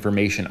 learn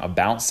information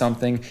about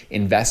something,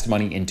 invest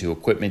money into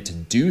equipment to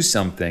do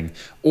something,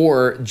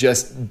 or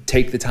just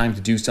take the time to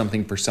do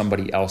something for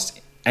somebody else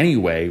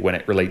anyway when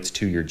it relates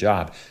to your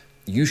job,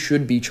 you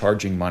should be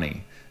charging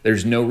money.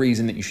 There's no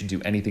reason that you should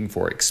do anything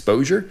for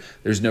exposure.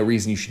 There's no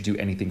reason you should do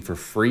anything for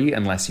free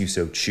unless you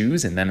so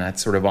choose, and then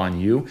that's sort of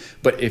on you.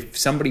 But if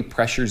somebody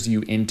pressures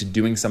you into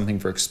doing something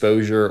for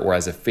exposure or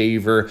as a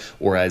favor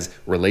or as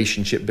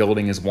relationship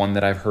building is one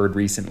that I've heard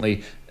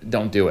recently,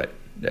 don't do it.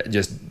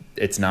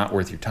 It's not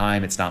worth your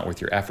time. It's not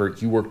worth your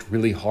effort. You worked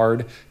really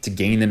hard to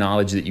gain the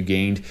knowledge that you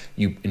gained.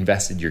 You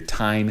invested your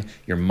time,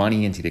 your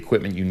money into the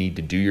equipment you need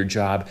to do your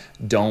job.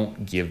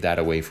 Don't give that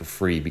away for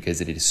free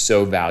because it is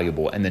so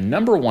valuable. And the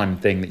number one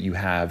thing that you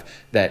have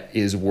that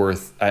is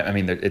worth,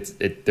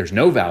 there's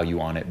no value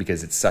on it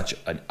because it's such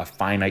a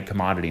finite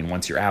commodity. And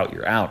once you're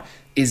out,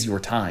 is your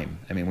time.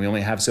 I mean, we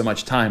only have so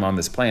much time on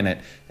this planet,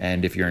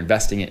 and if you're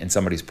investing it in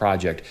somebody's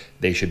project,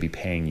 they should be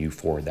paying you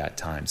for that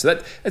time. So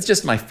that's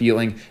just my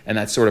feeling, and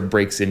that sort of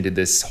breaks into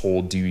this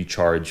whole do you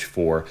charge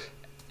for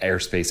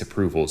airspace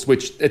approvals,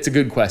 which it's a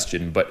good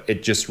question, but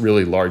it just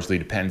really largely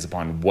depends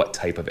upon what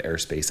type of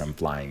airspace I'm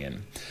flying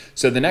in.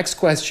 So the next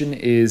question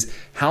is,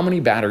 how many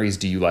batteries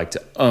do you like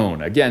to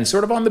own? Again,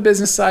 sort of on the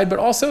business side, but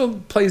also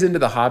plays into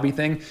the hobby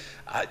thing.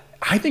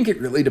 I think it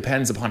really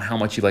depends upon how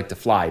much you like to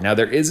fly. Now,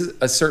 there is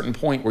a certain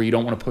point where you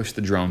don't want to push the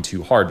drone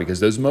too hard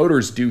because those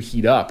motors do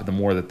heat up the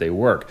more that they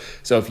work.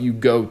 So if you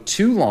go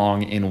too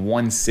long in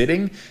one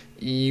sitting,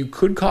 you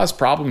could cause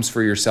problems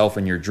for yourself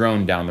and your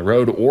drone down the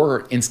road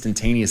or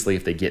instantaneously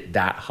if they get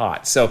that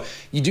hot. So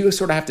you do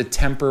sort of have to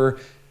temper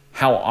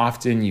how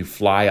often you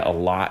fly a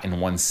lot in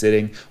one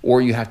sitting,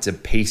 or you have to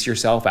pace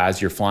yourself as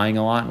you're flying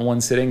a lot in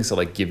one sitting. So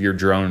like give your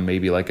drone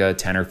maybe like a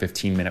 10 or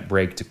 15 minute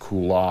break to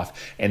cool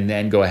off and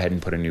then go ahead and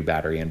put a new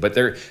battery in. But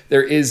there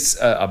is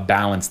a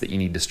balance that you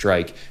need to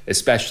strike,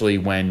 especially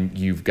when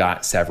you've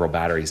got several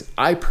batteries.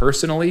 I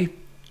personally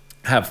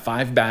have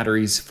 5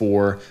 batteries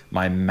for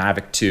my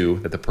Mavic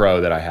 2, the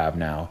Pro that I have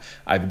now.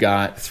 I've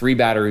got 3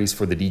 batteries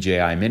for the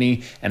DJI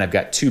Mini, and I've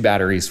got 2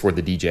 batteries for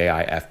the DJI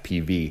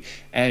FPV.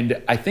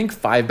 And I think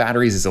 5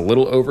 batteries is a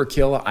little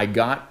overkill.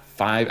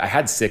 I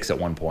had 6 at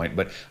one point,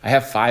 but I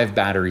have 5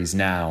 batteries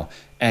now.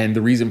 And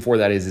the reason for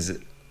that is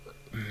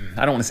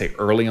I don't want to say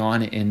early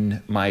on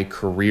in my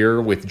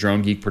career with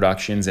Drone Geek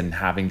Productions and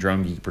having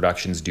Drone Geek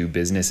Productions do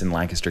business in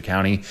Lancaster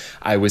County,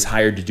 I was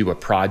hired to do a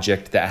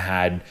project that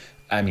had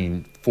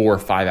 4 or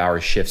 5 hour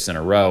shifts in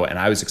a row. And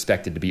I was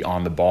expected to be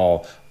on the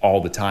ball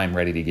all the time,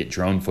 ready to get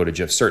drone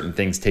footage of certain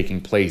things taking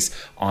place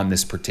on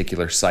this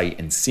particular site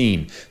and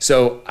scene.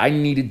 So I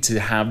needed to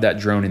have that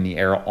drone in the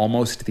air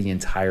almost the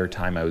entire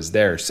time I was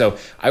there. So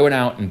I went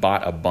out and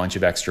bought a bunch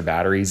of extra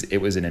batteries. It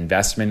was an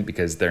investment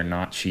because they're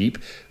not cheap,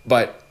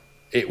 but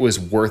it was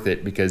worth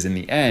it because in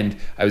the end,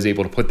 I was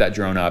able to put that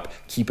drone up,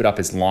 keep it up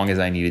as long as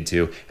I needed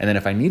to. And then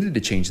if I needed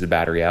to change the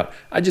battery out,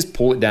 I just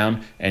pull it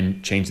down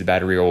and change the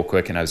battery real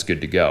quick and I was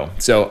good to go.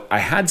 So I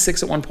had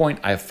 6 at one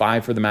point. I have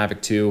 5 for the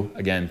Mavic 2,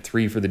 again,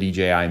 3 for the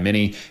DJI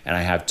Mini, and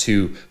I have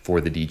 2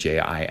 for the DJI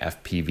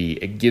FPV.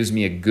 It gives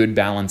me a good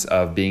balance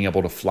of being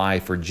able to fly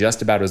for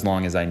just about as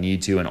long as I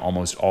need to in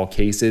almost all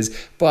cases,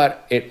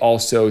 but it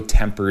also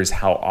tempers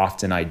how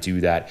often I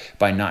do that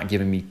by not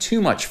giving me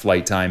too much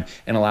flight time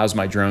and allows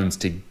my drones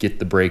to get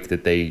the break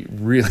that they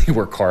really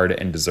work hard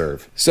and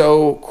deserve.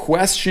 So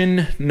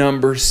question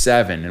number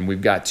 7, and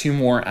we've got 2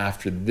 more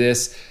after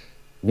this.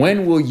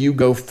 When will you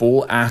go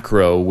full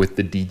acro with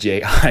the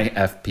DJI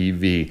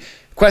FPV?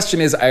 Question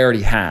is, I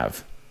already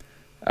have.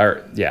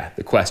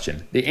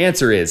 The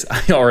answer is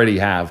I already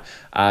have.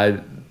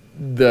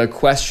 The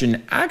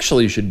question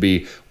actually should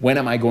be, when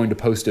am I going to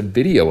post a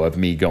video of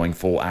me going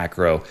full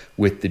acro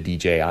with the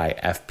DJI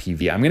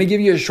FPV? I'm going to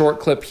give you a short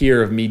clip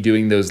here of me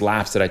doing those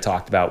laps that I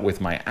talked about with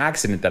my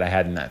accident that I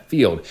had in that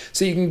field,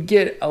 so you can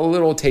get a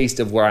little taste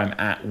of where I'm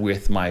at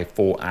with my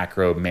full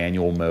acro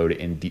manual mode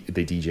in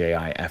the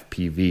DJI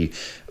FPV.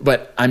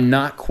 But I'm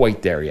not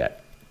quite there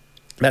yet.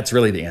 That's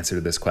really the answer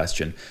to this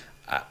question.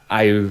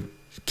 I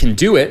can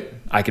do it.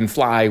 I can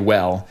fly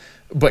well,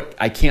 but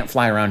I can't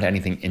fly around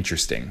anything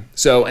interesting.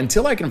 So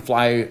until I can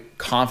fly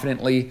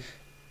confidently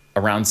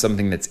around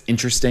something that's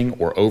interesting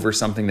or over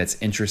something that's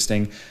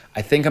interesting,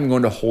 I think I'm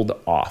going to hold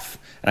off.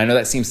 And I know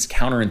that seems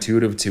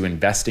counterintuitive to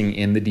investing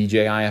in the DJI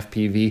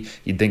FPV.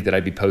 You'd think that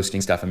I'd be posting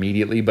stuff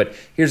immediately, but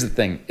here's the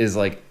thing is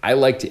I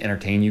like to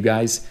entertain you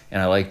guys,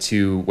 and I like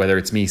to, whether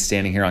it's me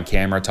standing here on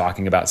camera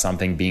talking about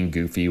something, being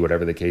goofy,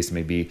 whatever the case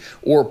may be,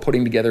 or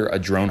putting together a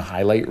drone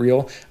highlight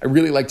reel, I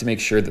really like to make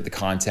sure that the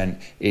content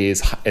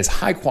is as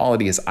high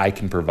quality as I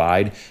can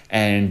provide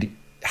and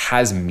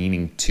has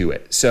meaning to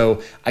it. So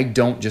I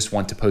don't just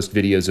want to post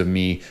videos of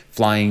me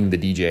flying the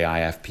DJI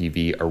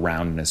FPV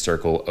around in a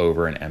circle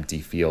over an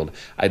empty field.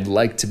 I'd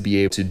like to be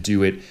able to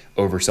do it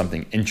over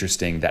something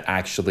interesting that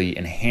actually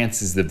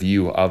enhances the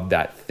view of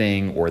that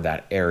thing or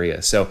that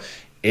area. So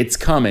it's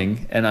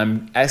coming, and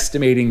I'm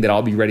estimating that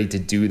I'll be ready to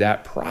do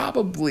that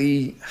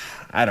probably,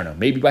 I don't know,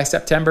 maybe by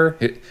September.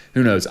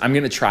 Who knows? I'm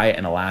going to try it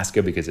in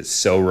Alaska because it's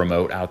so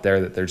remote out there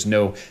that there's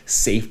no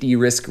safety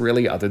risk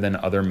really other than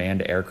other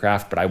manned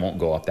aircraft, but I won't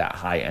go up that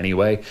high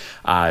anyway.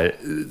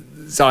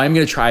 So I'm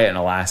going to try it in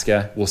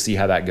Alaska. We'll see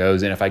how that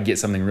goes. And if I get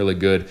something really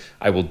good,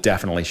 I will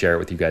definitely share it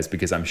with you guys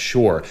because I'm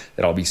sure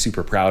that I'll be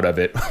super proud of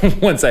it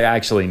once I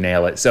actually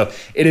nail it. So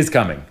it is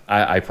coming,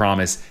 I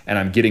promise. And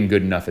I'm getting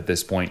good enough at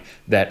this point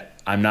that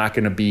I'm not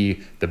going to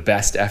be the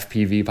best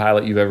FPV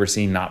pilot you've ever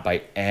seen, not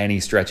by any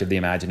stretch of the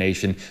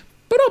imagination,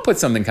 but I'll put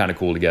something kind of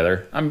cool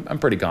together. I'm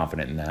pretty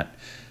confident in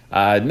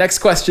that. Next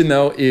question,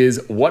 though,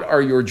 is what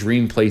are your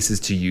dream places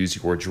to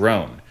use your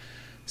drone?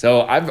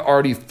 So I've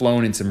already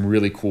flown in some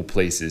really cool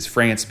places,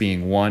 France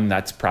being one.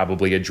 That's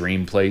probably a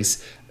dream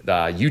place.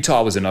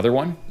 Utah was another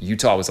one.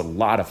 Utah was a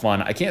lot of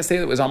fun. I can't say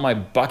that it was on my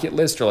bucket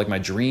list or like my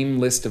dream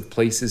list of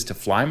places to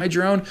fly my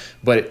drone,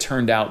 but it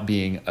turned out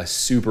being a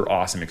super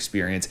awesome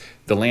experience.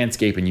 The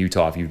landscape in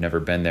Utah, if you've never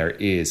been there,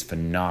 is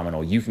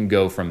phenomenal. You can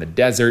go from the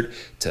desert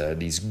to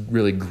these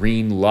really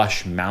green,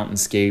 lush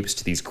mountainscapes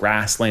to these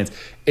grasslands.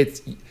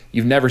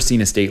 You've never seen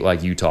a state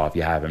like Utah if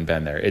you haven't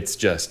been there. It's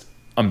just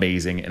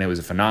amazing, and it was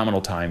a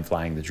phenomenal time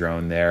flying the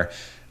drone there.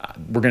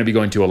 We're going to be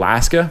going to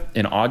Alaska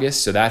in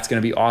August, so that's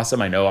going to be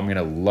awesome. I know I'm going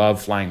to love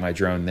flying my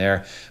drone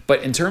there.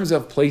 But in terms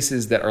of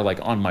places that are like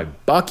on my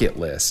bucket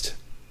list,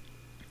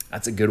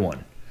 that's a good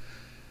one.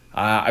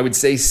 I would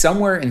say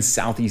somewhere in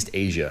Southeast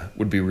Asia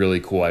would be really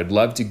cool. I'd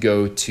love to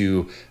go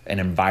to an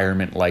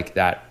environment like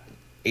that.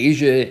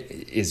 Asia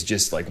is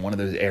just like one of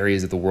those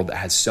areas of the world that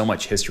has so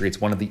much history. It's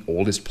one of the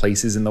oldest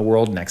places in the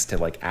world next to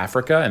like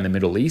Africa and the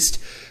Middle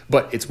East.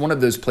 But it's one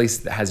of those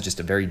places that has just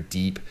a very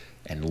deep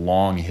and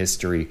long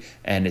history,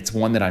 and it's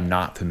one that I'm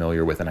not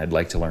familiar with and I'd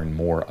like to learn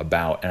more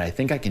about. And I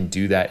think I can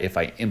do that if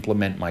I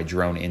implement my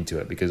drone into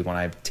it, because when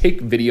I take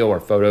video or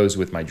photos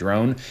with my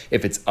drone,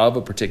 if it's of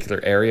a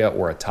particular area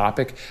or a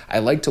topic, I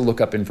like to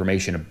look up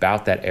information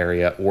about that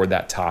area or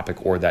that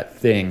topic or that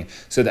thing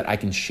so that I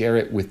can share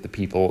it with the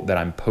people that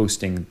I'm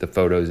posting the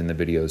photos and the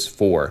videos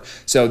for.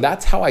 So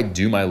that's how I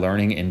do my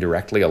learning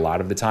indirectly a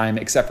lot of the time,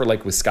 except for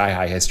like with Sky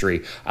High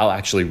History, I'll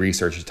actually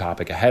research a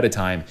topic ahead of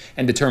time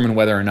and determine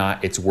whether or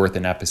not it's worth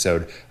an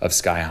episode of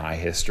Sky High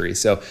History.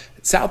 So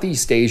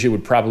Southeast Asia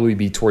would probably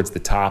be towards the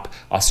top.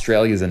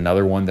 Australia is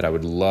another one that I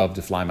would love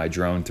to fly my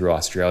drone through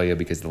Australia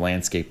because the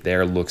landscape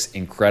there looks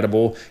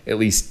incredible, at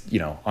least,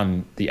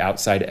 on the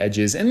outside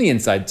edges and the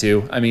inside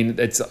too. I mean,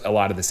 it's a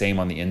lot of the same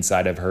on the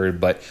inside, I've heard,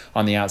 but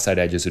on the outside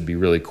edges would be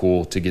really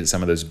cool to get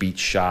some of those beach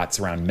shots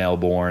around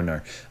Melbourne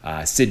or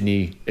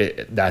Sydney.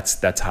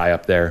 That's high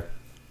up there.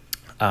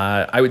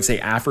 I would say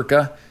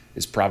Africa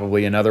is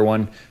probably another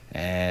one.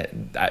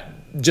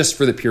 Just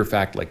for the pure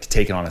fact, like to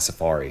take it on a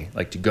safari,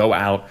 like to go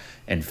out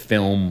and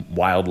film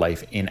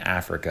wildlife in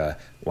Africa,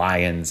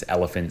 lions,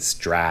 elephants,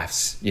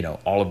 giraffes,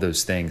 all of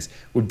those things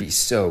would be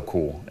so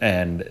cool.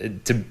 And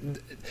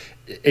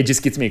it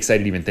just gets me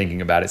excited even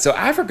thinking about it. So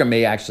Africa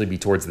may actually be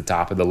towards the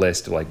top of the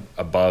list, like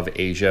above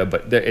Asia,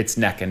 but it's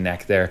neck and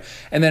neck there.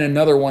 And then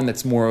another one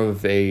that's more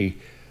of a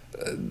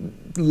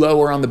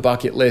lower on the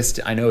bucket list,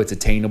 I know it's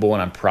attainable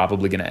and I'm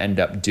probably going to end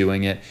up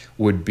doing it,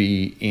 would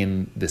be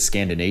in the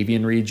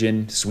Scandinavian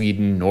region,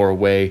 Sweden,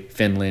 Norway,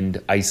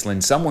 Finland,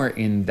 Iceland, somewhere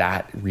in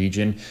that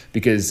region,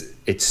 because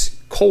it's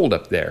cold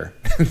up there.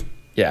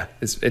 Yeah,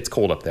 it's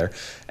cold up there.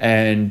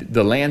 And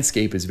the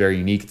landscape is very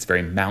unique. It's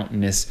very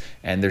mountainous.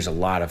 And there's a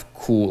lot of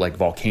cool like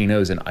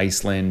volcanoes in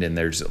Iceland. And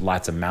there's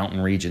lots of mountain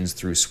regions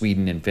through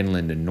Sweden and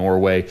Finland and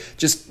Norway.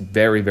 Just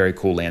very, very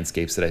cool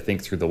landscapes that I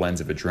think through the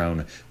lens of a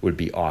drone would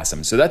be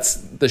awesome. So that's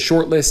the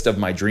short list of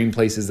my dream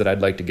places that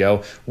I'd like to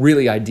go.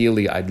 Really,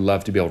 ideally, I'd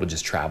love to be able to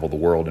just travel the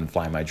world and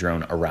fly my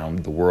drone around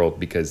the world,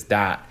 because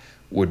that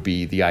would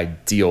be the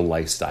ideal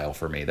lifestyle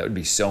for me. That would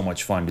be so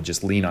much fun to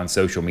just lean on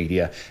social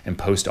media and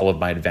post all of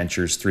my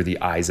adventures through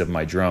the eyes of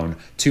my drone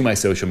to my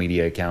social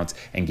media accounts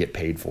and get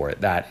paid for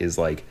it. That is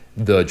like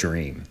the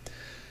dream.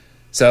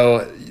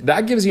 So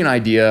that gives you an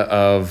idea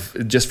of,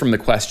 just from the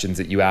questions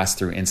that you asked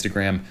through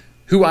Instagram,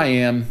 who I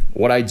am,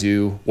 what I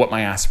do, what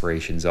my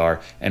aspirations are,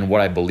 and what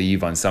I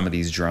believe on some of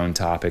these drone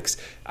topics.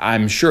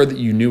 I'm sure that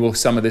you knew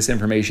some of this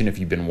information if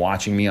you've been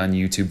watching me on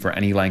YouTube for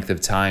any length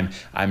of time.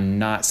 I'm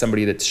not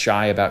somebody that's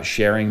shy about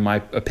sharing my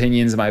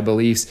opinions, my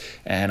beliefs,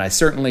 and I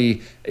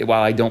certainly,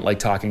 while I don't like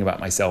talking about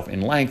myself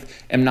in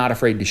length, am not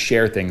afraid to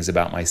share things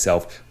about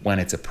myself when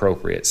it's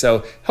appropriate.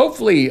 So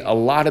hopefully a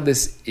lot of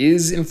this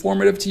is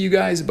informative to you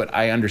guys, but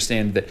I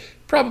understand that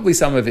probably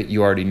some of it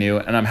you already knew,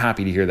 and I'm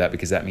happy to hear that,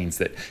 because that means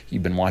that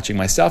you've been watching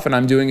my stuff and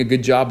I'm doing a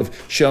good job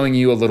of showing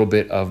you a little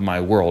bit of my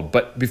world.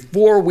 But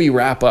before we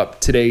wrap up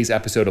today's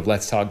episode of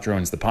Let's Talk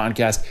Drones, the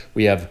podcast,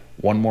 we have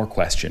one more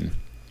question.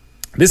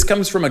 This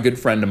comes from a good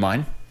friend of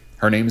mine.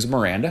 Her name's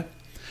Miranda,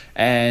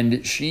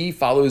 and she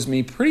follows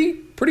me pretty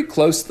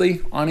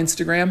closely on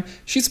Instagram.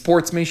 She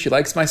supports me. She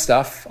likes my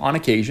stuff on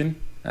occasion.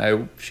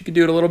 She could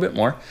do it a little bit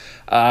more.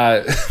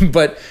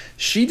 But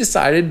she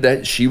decided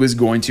that she was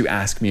going to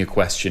ask me a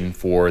question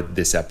for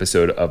this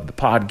episode of the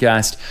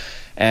podcast.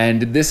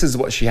 And this is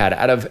what she had.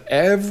 Out of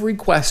every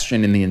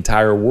question in the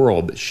entire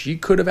world that she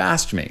could have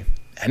asked me,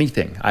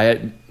 anything. I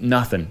had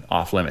nothing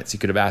off limits. You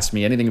could have asked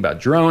me anything about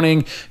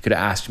droning, could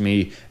have asked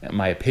me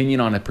my opinion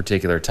on a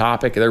particular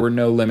topic. There were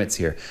no limits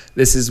here.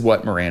 This is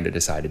what Miranda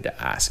decided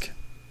to ask.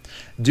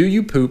 Do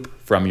you poop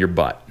from your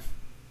butt?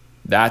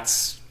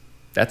 That's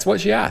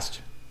what she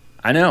asked.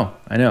 I know.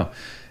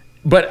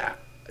 But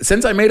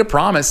since I made a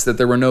promise that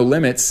there were no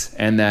limits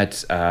and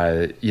that,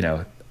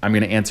 I'm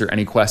going to answer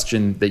any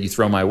question that you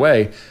throw my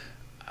way,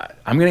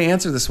 I'm going to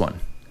answer this one.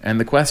 And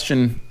the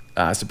question,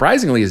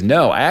 surprisingly, is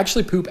no. I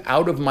actually poop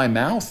out of my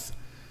mouth.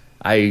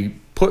 I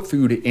put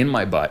food in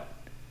my butt,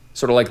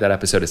 sort of like that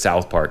episode of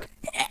South Park.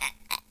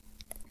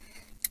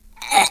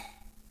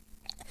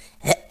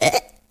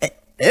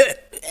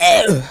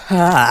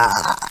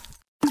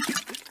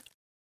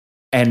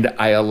 And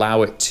I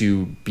allow it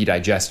to be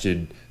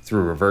digested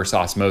through reverse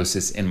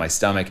osmosis in my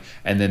stomach,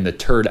 and then the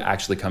turd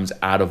actually comes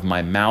out of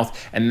my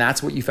mouth, and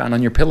that's what you found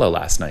on your pillow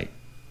last night.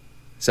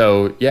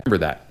 So yeah,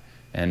 remember that.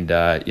 And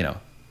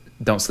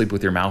don't sleep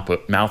with your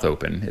mouth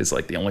open is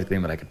like the only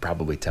thing that I could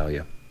probably tell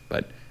you.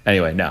 But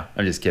anyway, no,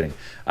 I'm just kidding.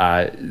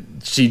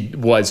 She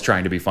was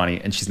trying to be funny,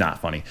 and she's not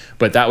funny.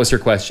 But that was her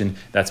question.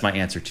 That's my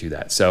answer to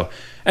that. So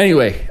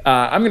anyway,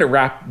 I'm going to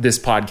wrap this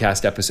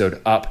podcast episode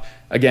up.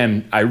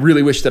 Again, I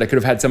really wish that I could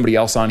have had somebody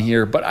else on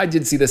here, but I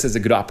did see this as a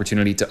good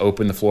opportunity to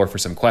open the floor for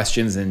some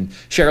questions and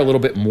share a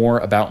little bit more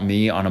about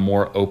me on a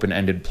more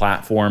open-ended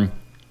platform.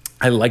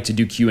 I like to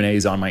do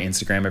Q&As on my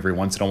Instagram every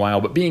once in a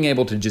while, but being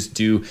able to just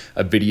do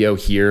a video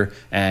here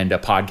and a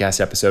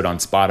podcast episode on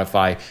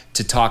Spotify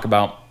to talk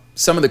about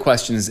some of the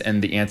questions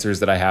and the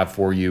answers that I have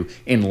for you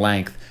in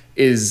length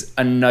is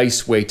a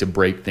nice way to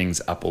break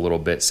things up a little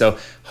bit. So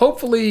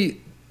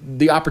hopefully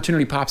the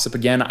opportunity pops up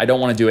again. I don't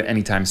want to do it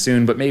anytime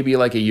soon, but maybe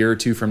like a year or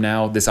two from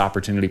now, this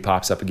opportunity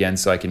pops up again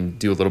so I can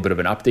do a little bit of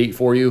an update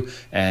for you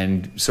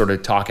and sort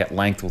of talk at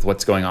length with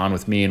what's going on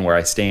with me and where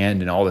I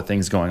stand and all the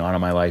things going on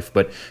in my life.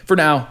 But for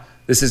now,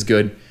 this is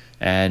good.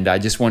 And I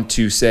just want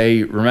to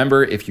say,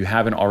 remember, if you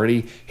haven't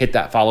already, hit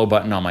that follow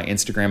button on my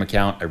Instagram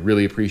account. I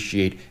really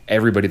appreciate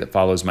everybody that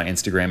follows my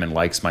Instagram and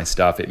likes my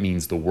stuff. It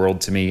means the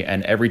world to me.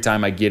 And every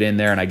time I get in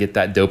there and I get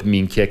that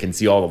dopamine kick and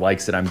see all the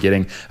likes that I'm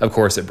getting, of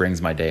course, it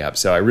brings my day up.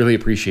 So I really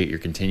appreciate your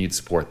continued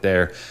support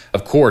there.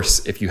 Of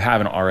course, if you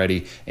haven't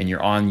already and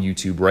you're on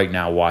YouTube right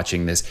now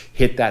watching this,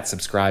 hit that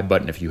subscribe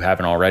button if you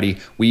haven't already.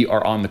 We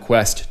are on the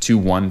quest to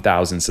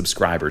 1,000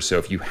 subscribers. So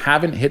if you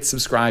haven't hit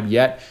subscribe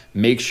yet,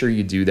 make sure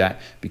you do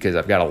that because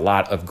I've got a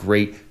lot of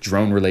great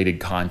drone-related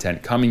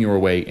content coming your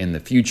way in the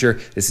future.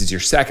 This is your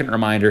second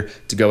reminder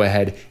to go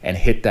ahead and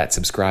hit that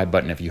subscribe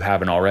button if you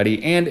haven't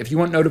already. And if you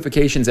want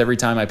notifications every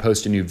time I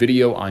post a new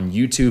video on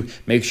YouTube,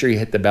 make sure you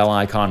hit the bell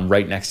icon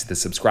right next to the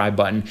subscribe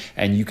button,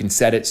 and you can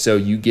set it so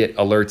you get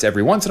alerts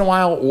every once in a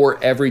while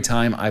or every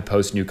time I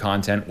post new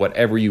content,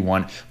 whatever you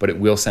want, but it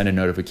will send a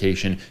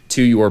notification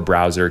to your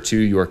browser, to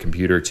your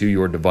computer, to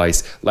your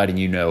device, letting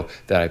you know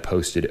that I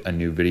posted a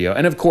new video.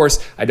 And of course,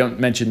 I don't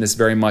mention this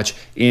very much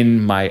in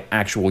my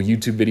actual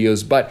YouTube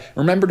videos, but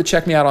remember to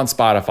check me out on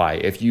Spotify.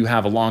 If you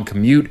have a long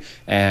commute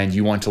and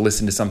you want to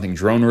listen to something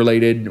drone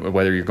related,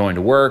 whether you're going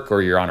to work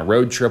or you're on a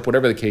road trip,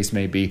 whatever the case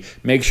may be,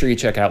 make sure you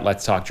check out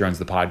Let's Talk Drones,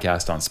 the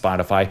podcast on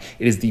Spotify.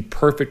 It is the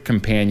perfect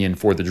companion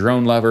for the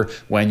drone lover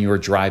when you're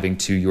driving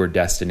to your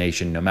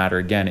destination, no matter,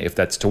 again, if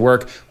that's to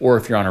work or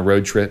if you're on a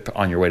road trip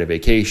on your way to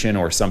vacation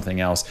or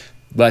something else.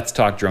 Let's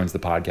Talk Drones, the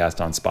podcast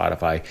on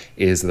Spotify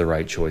is the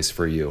right choice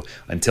for you.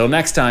 Until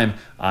next time,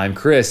 I'm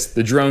Chris,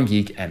 the Drone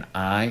Geek, and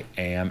I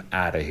am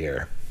out of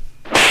here.